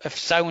type of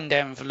sound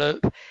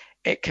envelope,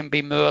 it can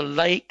be more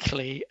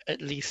likely,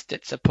 at least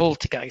it's a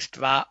poltergeist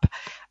rap,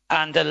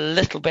 and a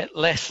little bit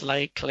less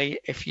likely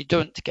if you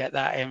don't get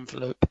that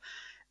envelope.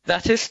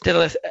 That is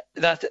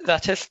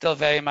still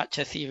very much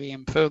a theory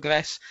in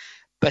progress,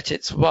 but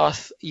it's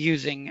worth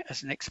using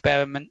as an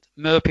experiment.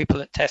 More people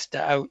that test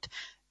it out,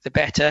 the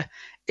better.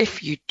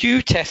 if you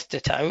do test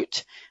it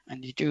out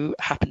and you do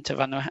happen to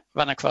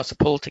run across a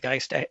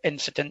poltergeist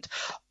incident,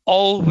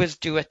 always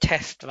do a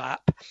test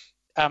wrap,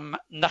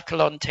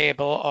 knuckle on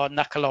table or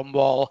knuckle on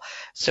wall,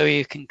 so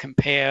you can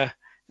compare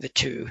the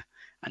two.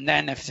 And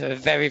then if they're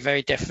very,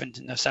 very different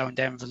in the sound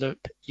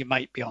envelope, you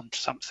might be onto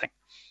something.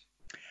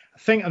 I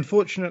think,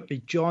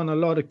 unfortunately, John, a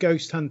lot of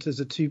ghost hunters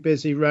are too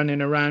busy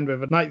running around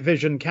with a night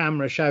vision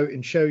camera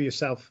shouting, show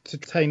yourself, to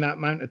attain that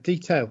amount of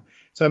detail.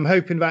 So I'm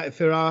hoping that if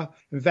there are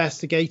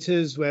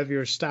investigators, whether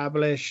you're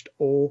established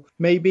or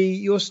maybe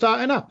you're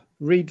starting up,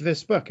 read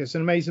this book. It's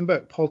an amazing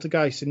book,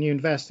 Poltergeist, a new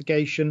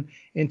investigation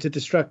into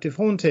destructive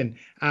haunting,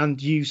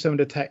 and use some of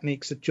the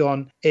techniques that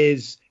John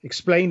is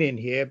explaining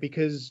here,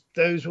 because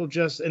those will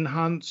just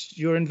enhance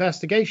your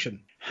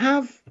investigation.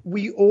 Have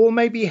we all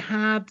maybe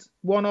had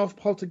one-off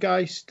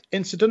poltergeist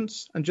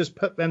incidents and just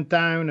put them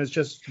down as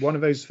just one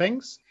of those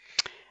things?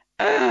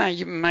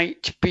 You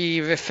might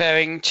be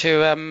referring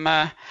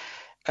to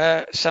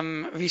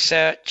some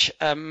research.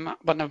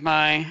 One of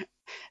my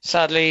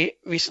sadly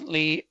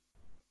recently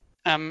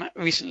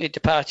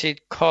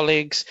departed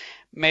colleagues,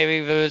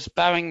 Mary Rose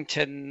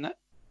Barrington,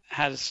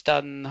 has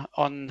done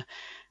on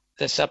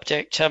the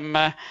subject.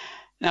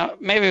 Now,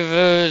 Mary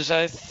Rose,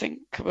 I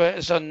think,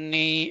 was on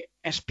the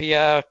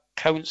SPR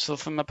Council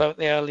from about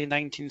the early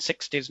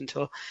 1960s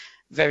until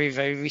very,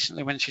 very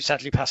recently, when she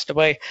sadly passed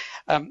away,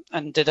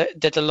 and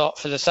did a lot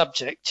for the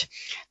subject.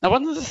 Now,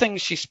 one of the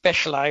things she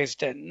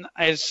specialised in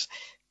is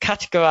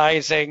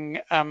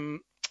categorising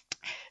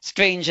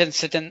strange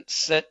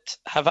incidents that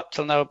have up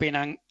till now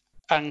been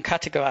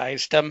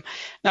uncategorised.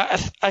 Now,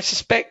 I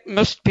suspect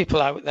most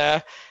people out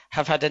there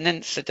have had an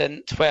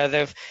incident where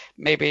they've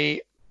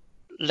maybe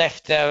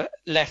left their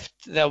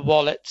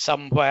wallet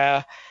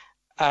somewhere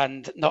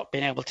and not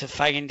been able to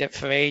find it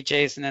for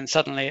ages, and then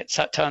suddenly it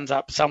turns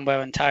up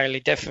somewhere entirely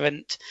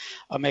different,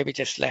 or maybe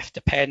just left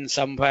a pen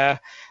somewhere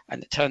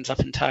and it turns up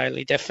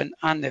entirely different,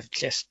 and they've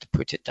just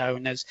put it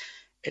down as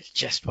it's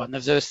just one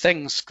of those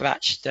things,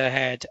 scratched their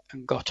head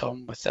and got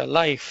on with their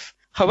life.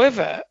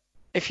 However,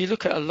 if you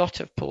look at a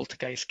lot of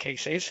poltergeist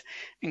cases,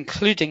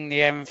 including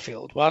the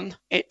Enfield one,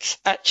 it's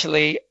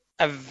actually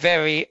a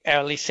very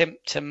early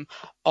symptom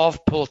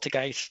of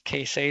poltergeist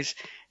cases,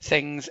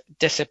 things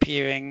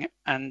disappearing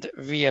and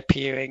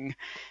reappearing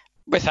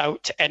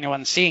without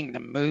anyone seeing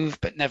them move,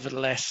 but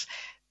nevertheless,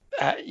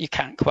 you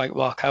can't quite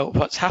work out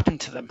what's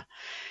happened to them.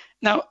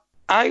 Now,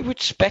 I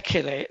would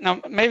speculate.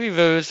 Now, Mary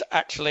Rose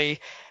actually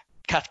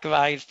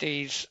categorized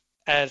these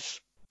as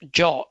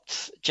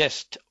jots,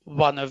 just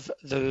one of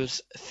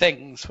those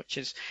things, which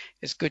is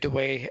as good a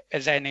way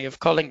as any of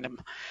calling them.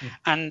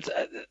 And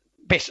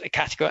basically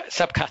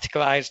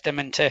subcategorized them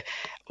into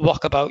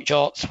walkabout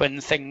jots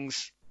when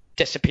things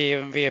disappear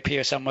and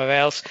reappear somewhere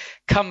else,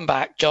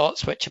 comeback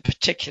jots, which are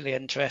particularly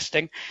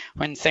interesting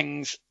when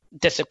things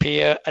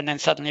disappear and then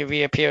suddenly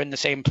reappear in the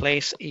same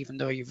place, even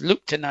though you've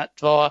looked in that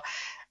drawer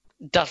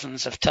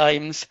dozens of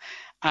times,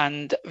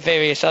 and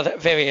various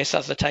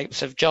other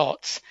types of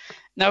jots.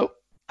 Now,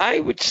 I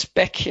would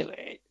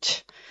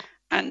speculate,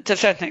 and to a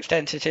certain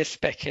extent it is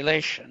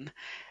speculation,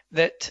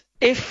 that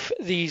if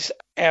these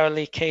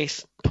early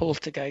case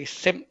poltergeist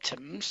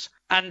symptoms,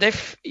 and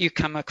if you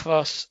come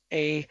across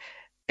a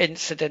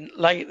incident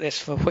like this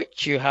for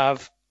which you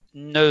have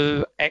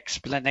no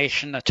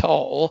explanation at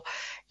all,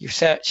 you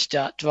searched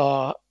that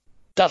drawer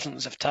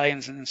dozens of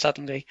times and then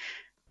suddenly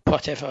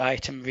whatever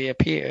item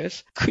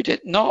reappears, could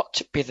it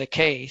not be the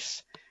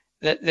case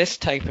that this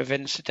type of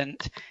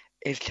incident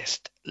is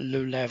just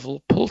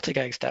low-level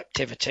poltergeist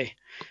activity?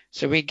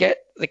 So we get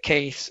the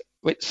case,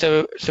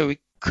 so we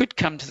could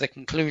come to the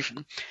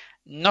conclusion,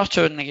 not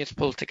only is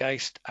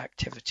poltergeist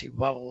activity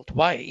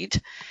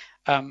worldwide,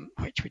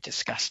 which we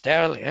discussed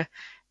earlier,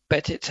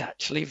 but it's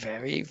actually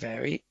very,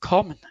 very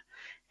common.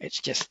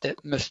 It's just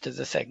that most of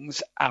the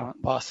things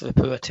aren't worth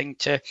reporting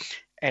to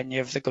any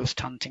of the ghost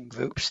hunting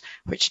groups,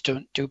 which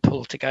don't do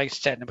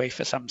poltergeists anyway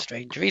for some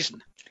strange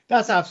reason.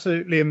 That's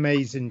absolutely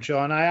amazing,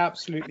 John. I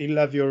absolutely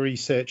love your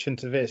research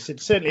into this. It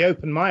certainly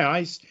opened my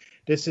eyes.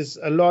 This is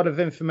a lot of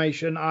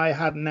information I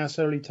hadn't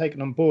necessarily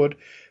taken on board,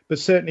 but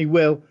certainly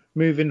will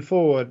moving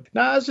forward.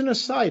 Now, as an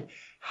aside,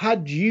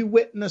 had you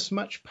witnessed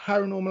much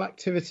paranormal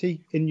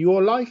activity in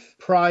your life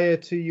prior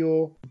to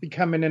your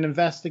becoming an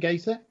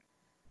investigator?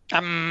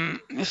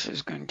 This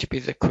is going to be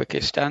the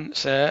quickest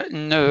answer.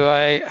 No,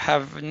 I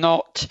have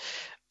not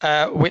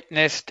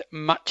witnessed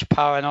much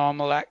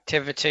paranormal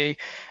activity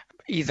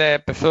either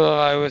before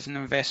I was an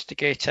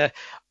investigator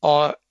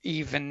or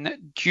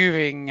even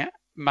during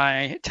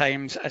my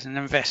times as an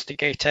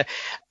investigator.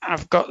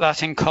 I've got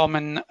that in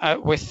common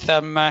with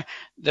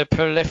the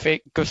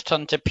prolific ghost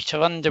hunter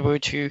Peter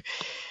Underwood, who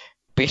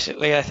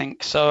basically, I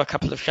think, saw a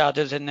couple of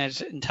shadows in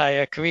his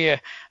entire career,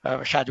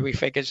 or shadowy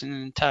figures in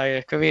his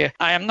entire career.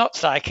 I am not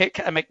psychic,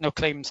 I make no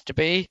claims to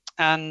be,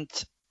 and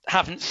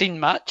haven't seen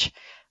much,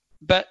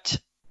 but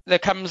there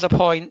comes a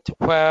point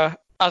where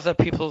other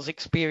people's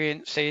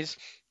experiences,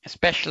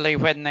 especially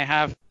when they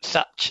have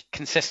such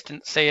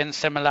consistency and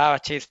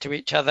similarities to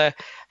each other,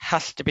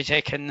 has to be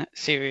taken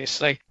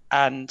seriously.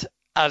 And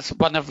as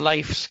one of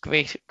life's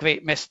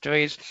great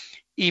mysteries,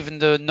 even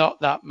though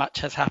not that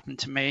much has happened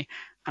to me.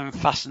 I'm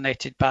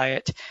fascinated by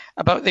it.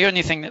 About the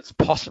only thing that's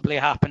possibly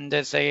happened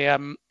is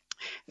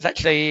it's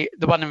actually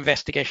the one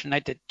investigation I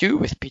did do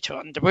with Peter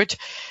Underwood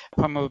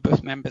when we were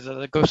both members of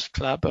the Ghost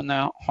Club on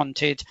a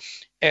haunted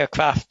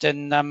aircraft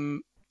in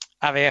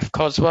RAF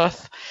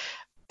Cosworth.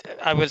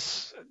 I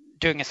was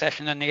doing a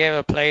session on the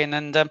aeroplane,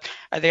 and at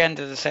the end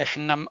of the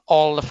session,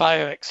 all the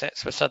fire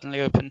exits were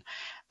suddenly open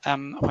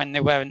when they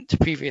weren't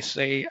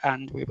previously,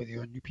 and we were the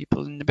only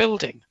people in the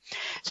building.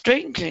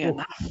 Strangely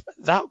enough,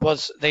 that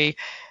was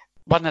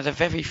one of the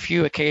very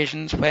few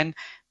occasions when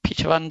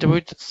Peter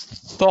Underwood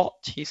thought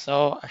he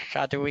saw a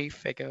shadowy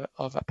figure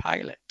of a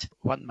pilot.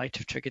 One might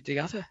have triggered the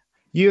other.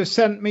 You have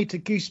sent me to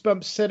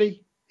Goosebumps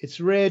City. It's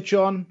rare,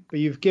 John, but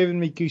you've given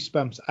me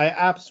goosebumps. I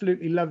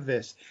absolutely love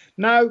this.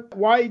 Now,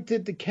 why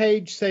did the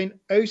cage St.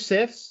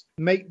 Osyph's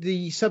make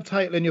the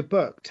subtitle in your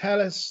book?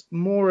 Tell us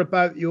more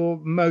about your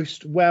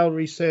most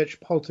well-researched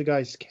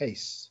poltergeist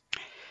case.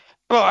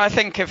 Well, I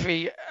think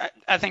every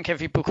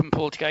book on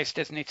Poltergeist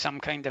does need some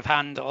kind of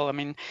handle. I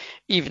mean,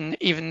 even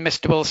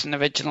Mr. Wilson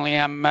originally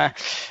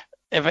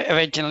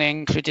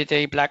included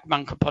a Black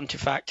Monk or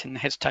Pontifact in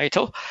his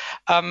title,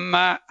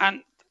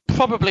 and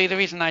probably the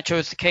reason I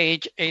chose the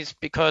cage is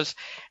because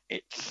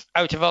it's,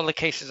 out of all the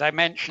cases I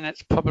mentioned,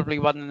 it's probably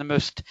one of the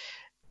most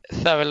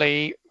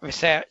thoroughly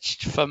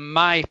researched from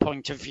my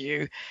point of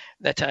view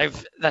that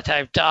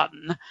I've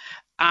done,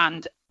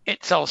 and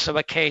it's also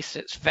a case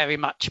that's very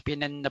much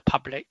been in the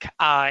public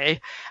eye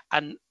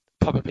and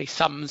probably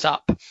sums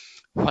up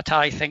what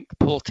I think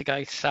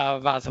poltergeists are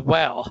rather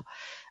well.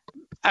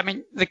 I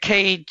mean, the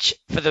cage,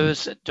 for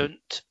those that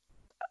don't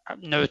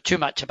know too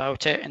much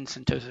about it, in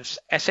St. Joseph's,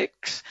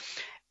 Essex,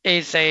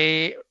 is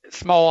a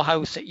small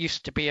house that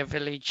used to be a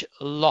village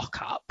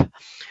lockup,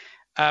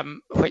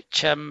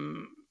 which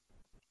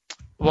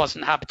was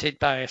inhabited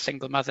by a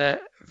single mother,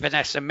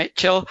 Vanessa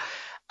Mitchell,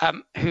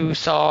 who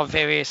saw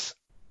various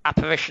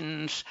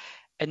apparitions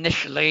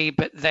initially,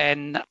 but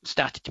then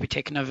started to be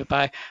taken over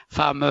by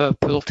far more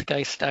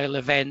poltergeist-style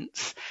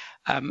events.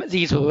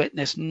 These were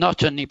witnessed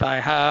not only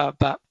by her,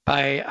 but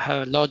by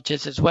her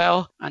lodgers as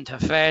well, and her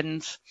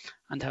friends,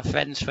 and her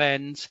friends'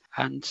 friends,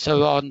 and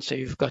so on. So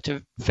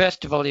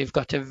first of all, you've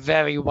got a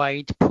very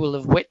wide pool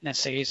of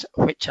witnesses,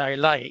 which I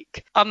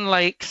like.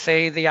 Unlike,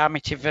 say, the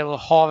Amityville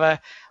Horror,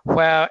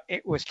 where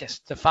it was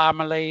just the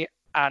family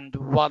and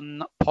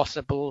one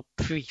possible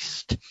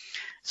priest.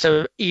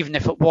 So even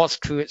if it was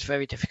true, it's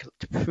very difficult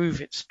to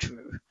prove it's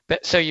true.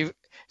 But so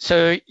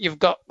you've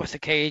got, with the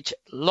cage,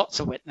 lots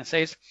of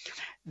witnesses.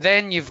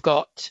 Then you've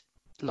got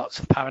lots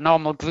of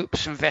paranormal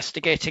groups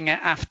investigating it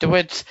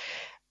afterwards.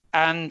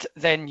 And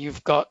then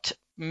you've got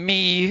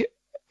me,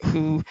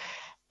 who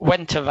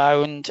went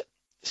around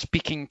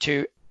speaking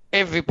to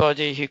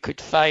everybody who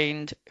could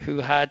find who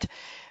had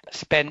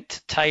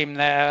spent time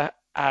there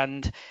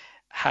and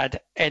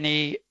had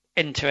any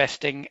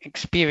interesting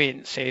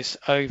experiences,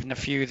 or even a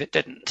few that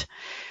didn't.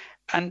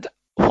 And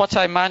what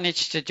I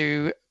managed to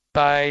do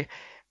by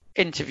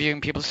interviewing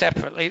people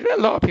separately, there are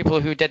a lot of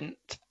people who didn't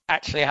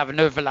actually have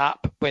an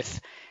overlap with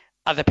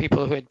other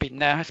people who had been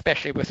there,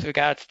 especially with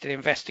regards to the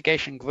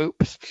investigation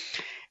groups,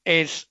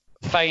 is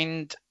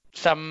find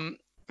some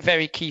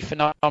very key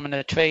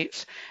phenomena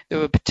traits. There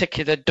were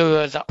particular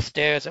doors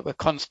upstairs that were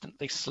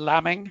constantly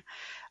slamming.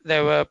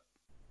 There were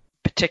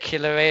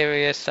particular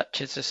areas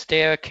such as the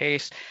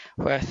staircase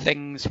where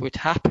things would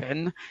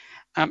happen.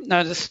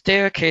 Now, the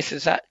staircase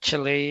is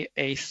actually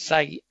a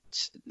site.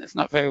 It's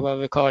not very well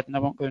recorded, and I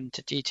won't go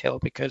into detail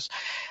because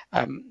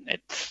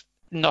it's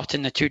not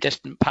in the too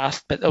distant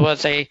past, but there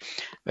was a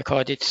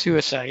recorded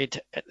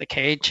suicide at the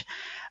cage,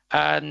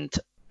 and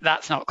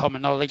that's not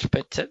common knowledge,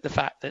 but the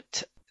fact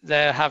that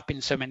there have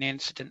been so many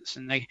incidents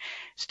in the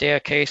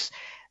staircase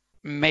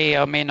may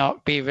or may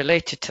not be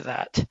related to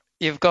that.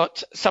 You've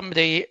got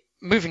somebody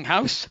moving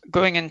house,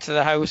 going into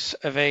the house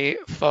of a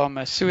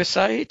former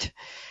suicide.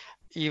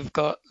 You've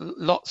got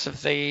lots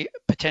of the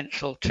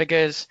potential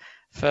triggers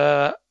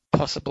for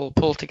possible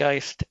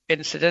poltergeist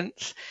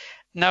incidents.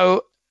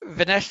 Now,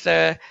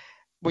 Vanessa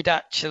would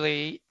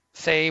actually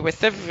say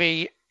with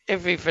every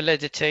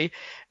validity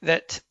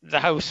that the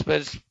house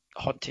was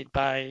haunted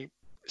by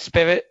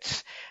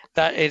spirits.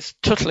 That is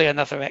totally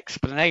another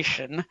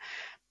explanation,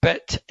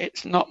 but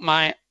it's not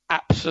my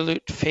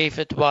absolute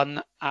favoured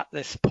one at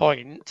this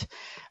point,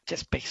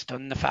 just based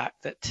on the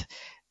fact that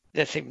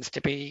there seems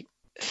to be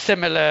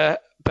similar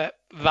but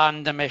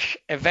randomish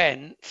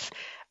events.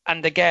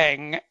 And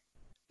again,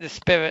 the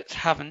spirits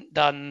haven't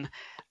done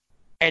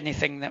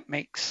anything that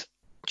makes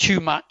too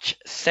much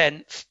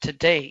sense to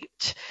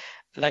date.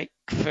 Like,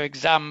 for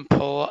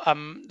example,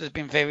 there's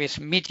been various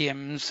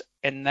mediums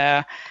in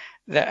there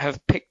that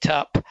have picked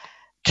up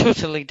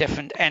totally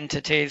different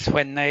entities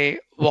when they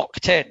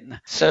walked in.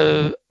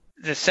 So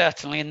there's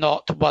certainly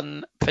not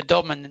one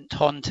predominant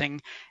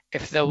haunting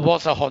if there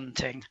was a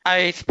haunting.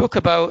 I spoke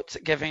about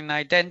giving an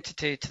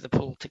identity to the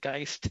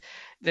poltergeist.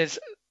 There's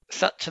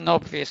such an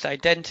obvious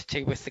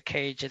identity with the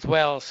cage as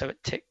well, so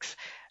it ticks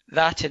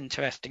that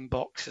interesting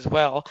box as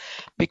well,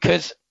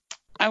 because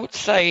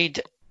outside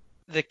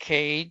the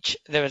cage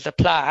there is a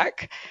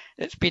plaque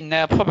that's been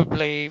there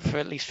probably for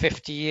at least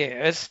 50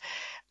 years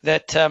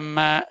that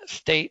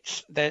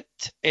states that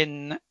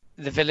in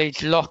the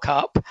village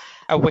lockup,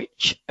 a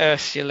witch,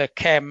 Ursula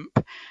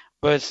Kemp,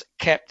 was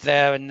kept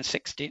there in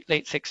the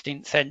late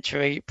 16th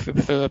century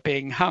before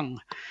being hung.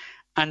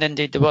 And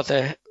indeed there was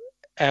a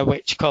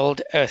witch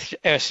called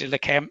Ursula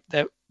Kemp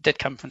that did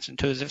come from St.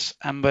 Joseph's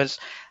and was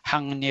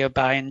hung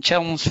nearby in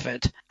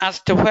Chelmsford.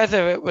 As to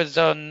whether it was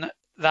on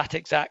that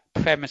exact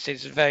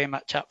premises is very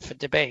much up for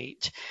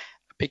debate,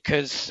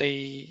 because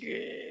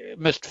the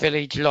most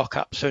village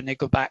lockups only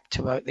go back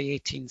to about the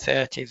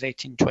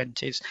 1830s,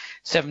 1820s,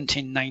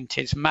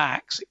 1790s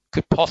max. It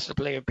could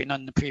possibly have been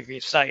on the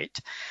previous site,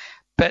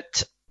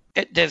 but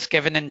it does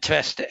give an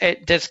interest.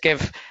 It does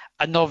give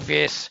an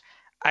obvious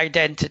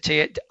identity.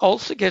 It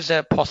also gives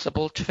a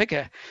possible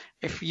trigger.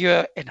 If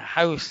you're in a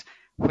house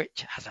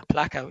which has a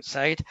plaque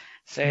outside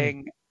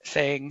saying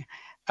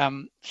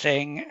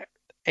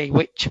a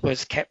witch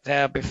was kept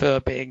there before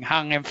being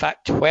hung. In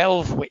fact,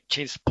 12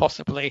 witches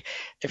possibly,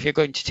 if you're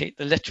going to take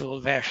the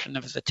literal version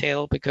of the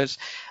tale, because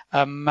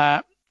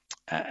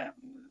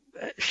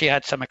she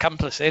had some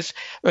accomplices.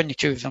 Only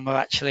 2 of them were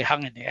actually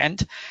hung in the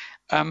end.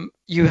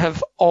 You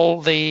have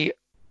all the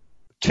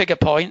trigger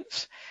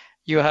points.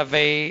 You have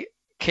a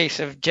case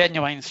of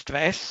genuine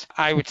stress.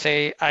 I would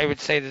say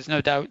there's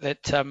no doubt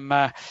that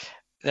some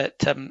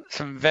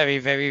very,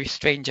 very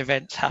strange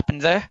events happened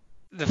there.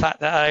 The fact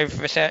that I've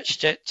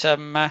researched it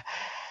and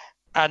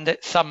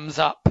it sums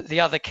up the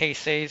other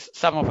cases,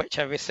 some of which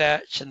I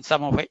researched and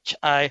some of which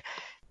I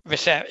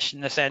researched in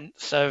the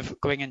sense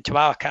of going into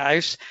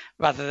archives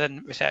rather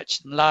than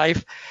researching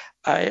live.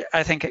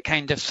 I think it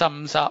kind of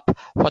sums up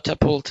what a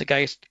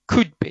poltergeist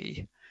could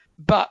be.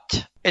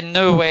 But in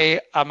no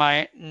way am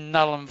I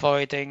null and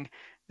voiding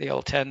the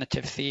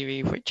alternative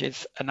theory, which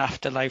is an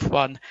afterlife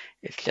one.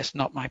 It's just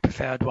not my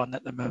preferred one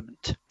at the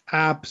moment.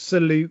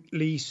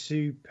 Absolutely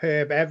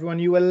superb. Everyone,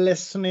 you were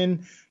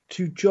listening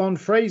to John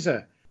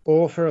Fraser,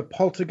 author of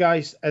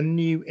Poltergeist, a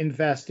new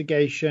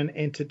investigation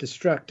into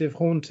destructive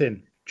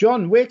haunting.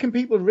 John, where can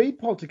people read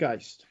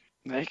Poltergeist?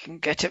 They can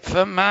get it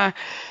from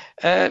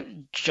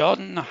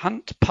John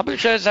Hunt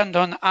Publishers and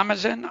on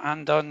Amazon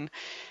and on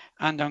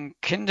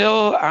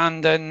Kindle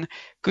and in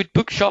good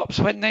bookshops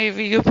when they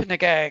reopen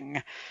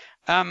again,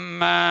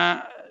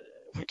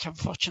 which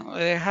unfortunately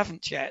they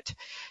haven't yet.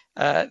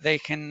 They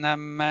can.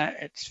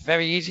 It's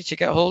very easy to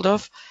get hold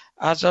of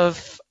as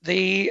of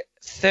the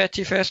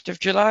 31st of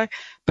July,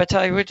 but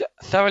I would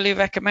thoroughly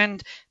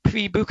recommend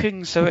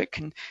pre-booking so it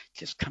can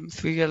just come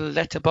through your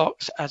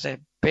letterbox as a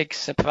big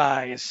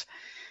surprise.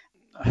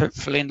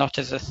 Hopefully not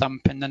as a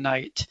thump in the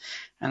night,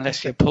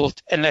 unless your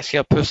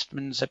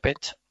postman's a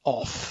bit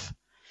off.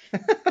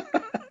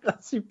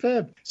 That's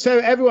superb. So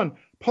everyone,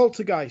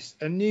 Poltergeist,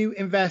 a new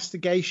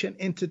investigation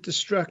into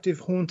destructive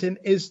haunting,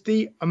 is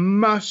the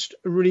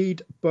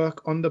must-read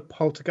book on the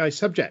poltergeist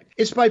subject.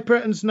 It's by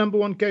Britain's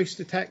 #1 ghost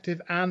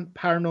detective and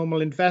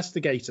paranormal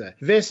investigator.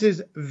 This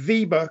is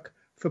the book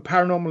for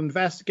paranormal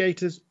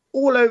investigators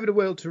all over the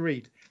world to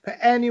read. For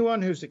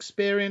anyone who's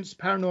experienced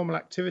paranormal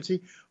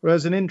activity or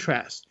has an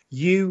interest,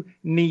 you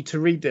need to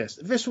read this.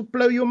 This will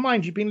blow your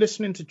mind. You've been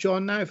listening to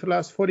John now for the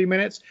last 40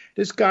 minutes.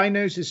 This guy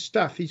knows his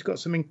stuff. He's got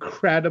some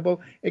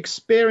incredible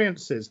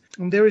experiences.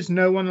 And there is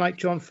no one like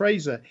John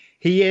Fraser.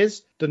 He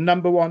is the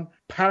 #1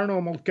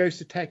 paranormal ghost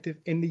detective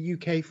in the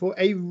UK for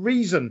a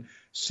reason.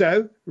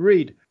 So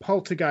read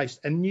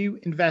Poltergeist, a new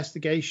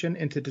investigation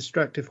into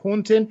destructive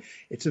haunting.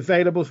 It's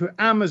available through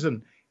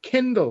Amazon,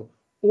 Kindle,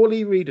 all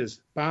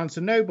e-readers, Barnes &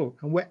 Noble,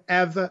 and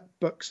wherever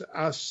books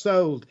are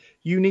sold.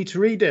 You need to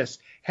read this.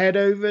 Head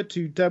over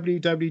to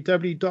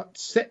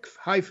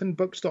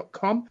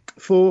www.sixth-books.com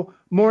for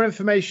more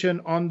information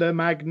on the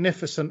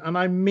magnificent, and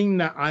I mean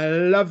that, I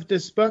love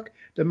this book,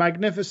 the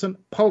magnificent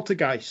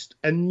Poltergeist,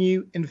 a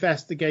new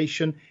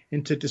investigation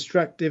into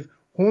destructive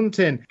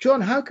haunting.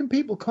 John, how can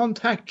people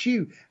contact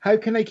you? How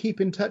can they keep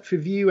in touch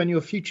with you and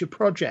your future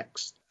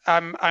projects?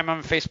 I'm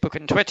on Facebook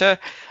and Twitter,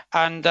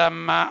 and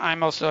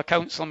I'm also a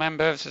council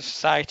member of the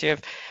Society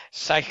of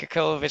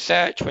Psychical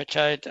Research, which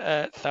I'd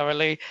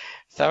thoroughly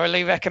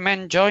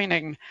recommend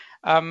joining,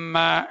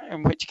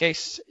 in which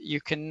case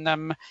you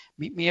can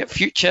meet me at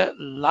future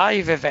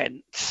live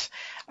events,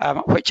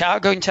 which are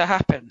going to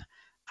happen.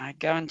 I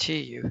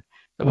guarantee you.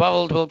 The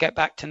world will get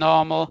back to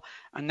normal,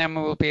 and then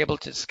we will be able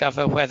to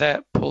discover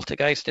whether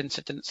poltergeist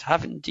incidents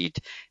have indeed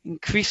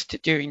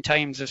increased during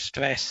times of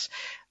stress,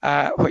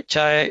 which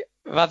I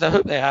rather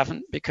hope they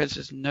haven't, because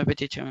there's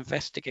nobody to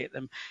investigate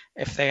them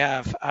if they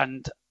have.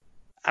 And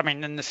I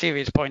mean, in the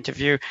serious point of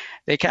view,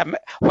 they can,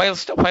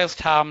 whilst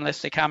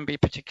harmless, they can be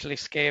particularly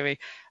scary,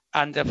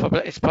 and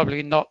it's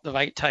probably not the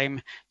right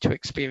time to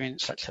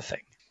experience such a thing.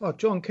 Well,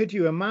 John, could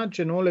you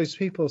imagine all those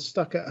people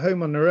stuck at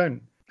home on their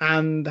own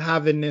and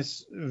having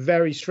this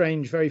very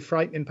strange, very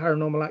frightening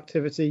paranormal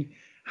activity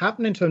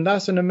happening to them?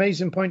 That's an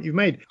amazing point you've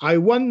made. I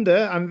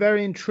wonder, I'm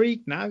very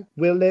intrigued now,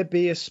 will there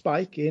be a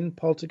spike in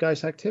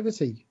poltergeist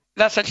activity?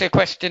 That's actually a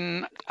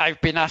question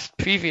I've been asked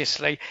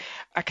previously.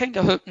 I kind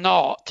of hope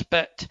not,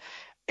 but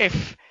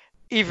if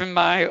even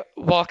my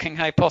working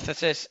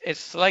hypothesis is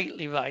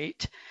slightly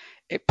right,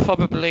 it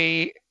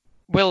probably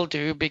will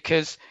do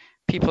because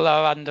people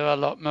are under a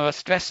lot more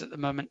stress at the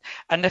moment.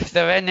 And if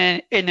they're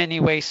in any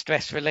way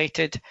stress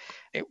related,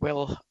 it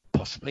will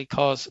possibly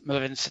cause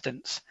more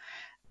incidents.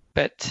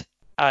 But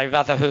I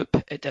rather hope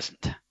it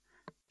doesn't.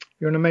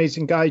 You're an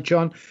amazing guy,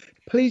 John.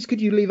 Please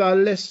could you leave our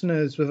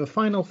listeners with a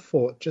final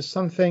thought, just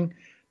something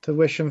to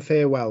wish them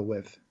farewell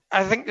with?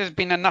 I think there's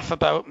been enough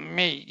about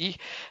me,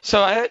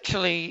 so I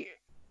actually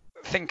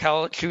think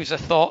I'll choose a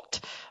thought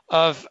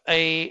of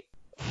a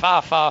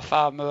far, far,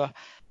 far more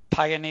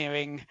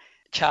pioneering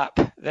chap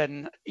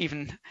than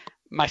even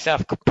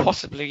myself could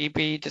possibly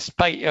be,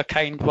 despite your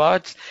kind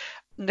words,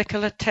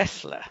 Nikola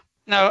Tesla.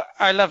 Now,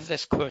 I love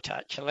this quote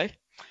actually.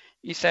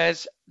 He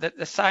says that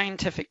the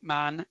scientific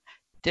man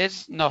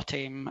does not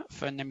aim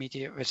for an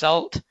immediate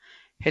result.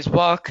 His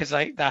work is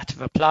like that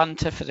of a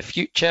planter for the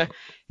future.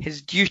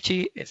 His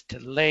duty is to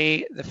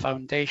lay the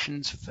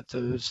foundations for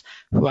those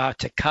who are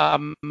to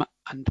come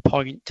and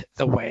point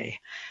the way.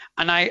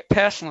 And I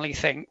personally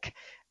think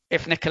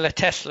if Nikola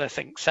Tesla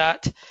thinks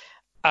that,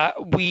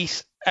 we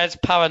as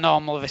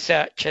paranormal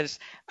researchers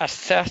are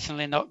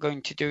certainly not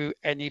going to do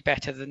any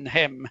better than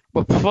him.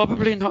 We're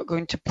probably not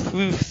going to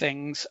prove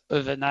things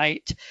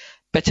overnight,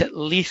 but at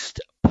least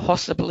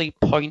possibly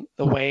point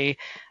the way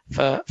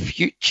for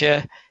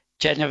future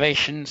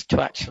generations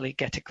to actually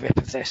get a grip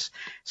of this.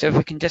 So if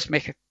we can just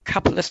make a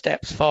couple of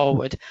steps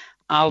forward,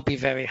 I'll be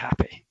very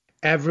happy.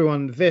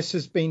 Everyone, this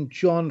has been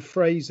John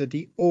Fraser,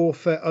 the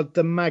author of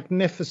the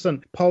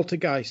magnificent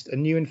Poltergeist, a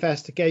new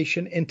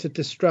investigation into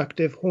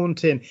destructive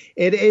haunting.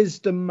 It is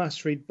the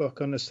must-read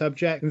book on the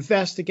subject.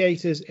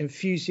 Investigators,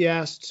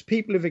 enthusiasts,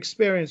 people who've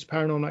experienced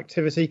paranormal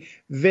activity,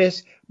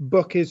 this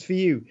book is for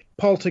you.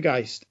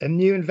 Poltergeist, a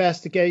new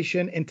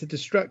investigation into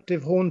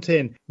destructive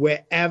haunting,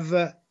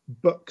 wherever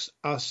books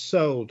are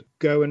sold.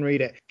 Go and read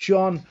it.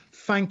 John,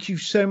 thank you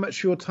so much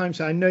for your time.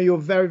 So I know you're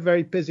very,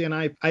 very busy, and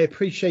I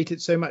appreciate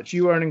it so much.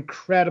 You are an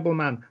incredible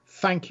man.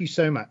 Thank you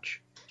so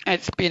much.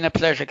 It's been a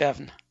pleasure,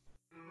 Gavin.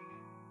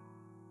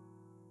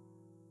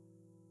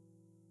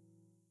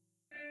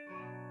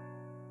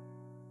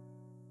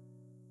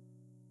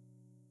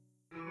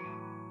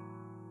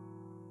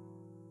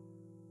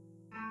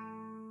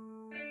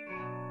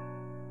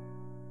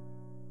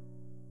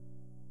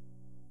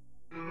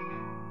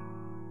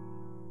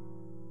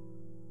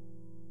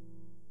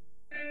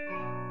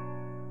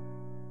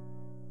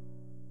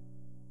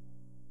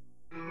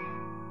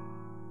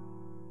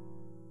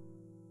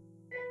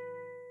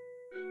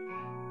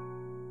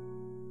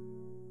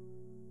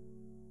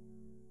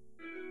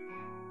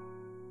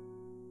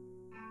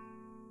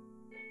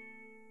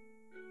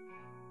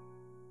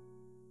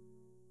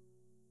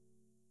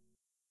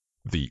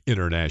 The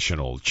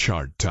international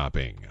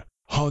chart-topping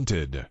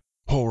Haunted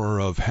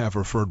Horror of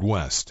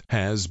Haverfordwest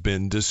has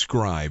been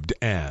described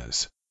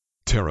as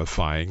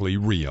terrifyingly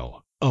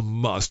real, a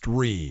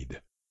must-read,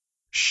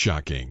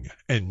 shocking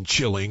and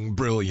chilling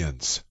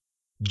brilliance,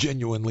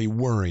 genuinely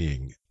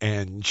worrying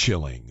and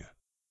chilling,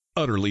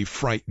 utterly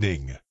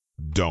frightening,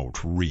 don't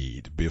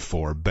read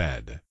before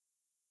bed.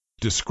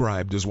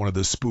 Described as one of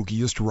the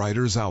spookiest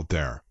writers out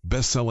there,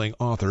 best-selling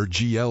author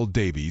G.L.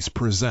 Davies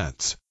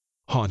presents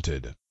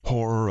Haunted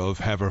Horror of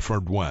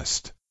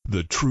Haverfordwest,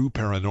 the true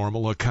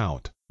paranormal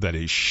account that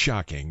is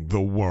shocking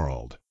the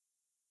world.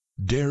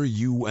 Dare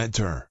you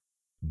enter?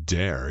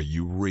 Dare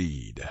you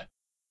read?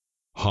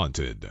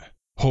 Haunted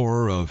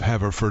Horror of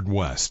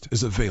Haverfordwest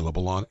is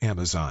available on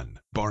Amazon,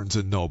 Barnes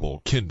 &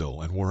 Noble,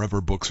 Kindle, and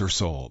wherever books are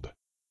sold.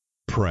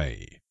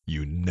 Pray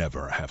you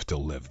never have to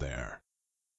live there.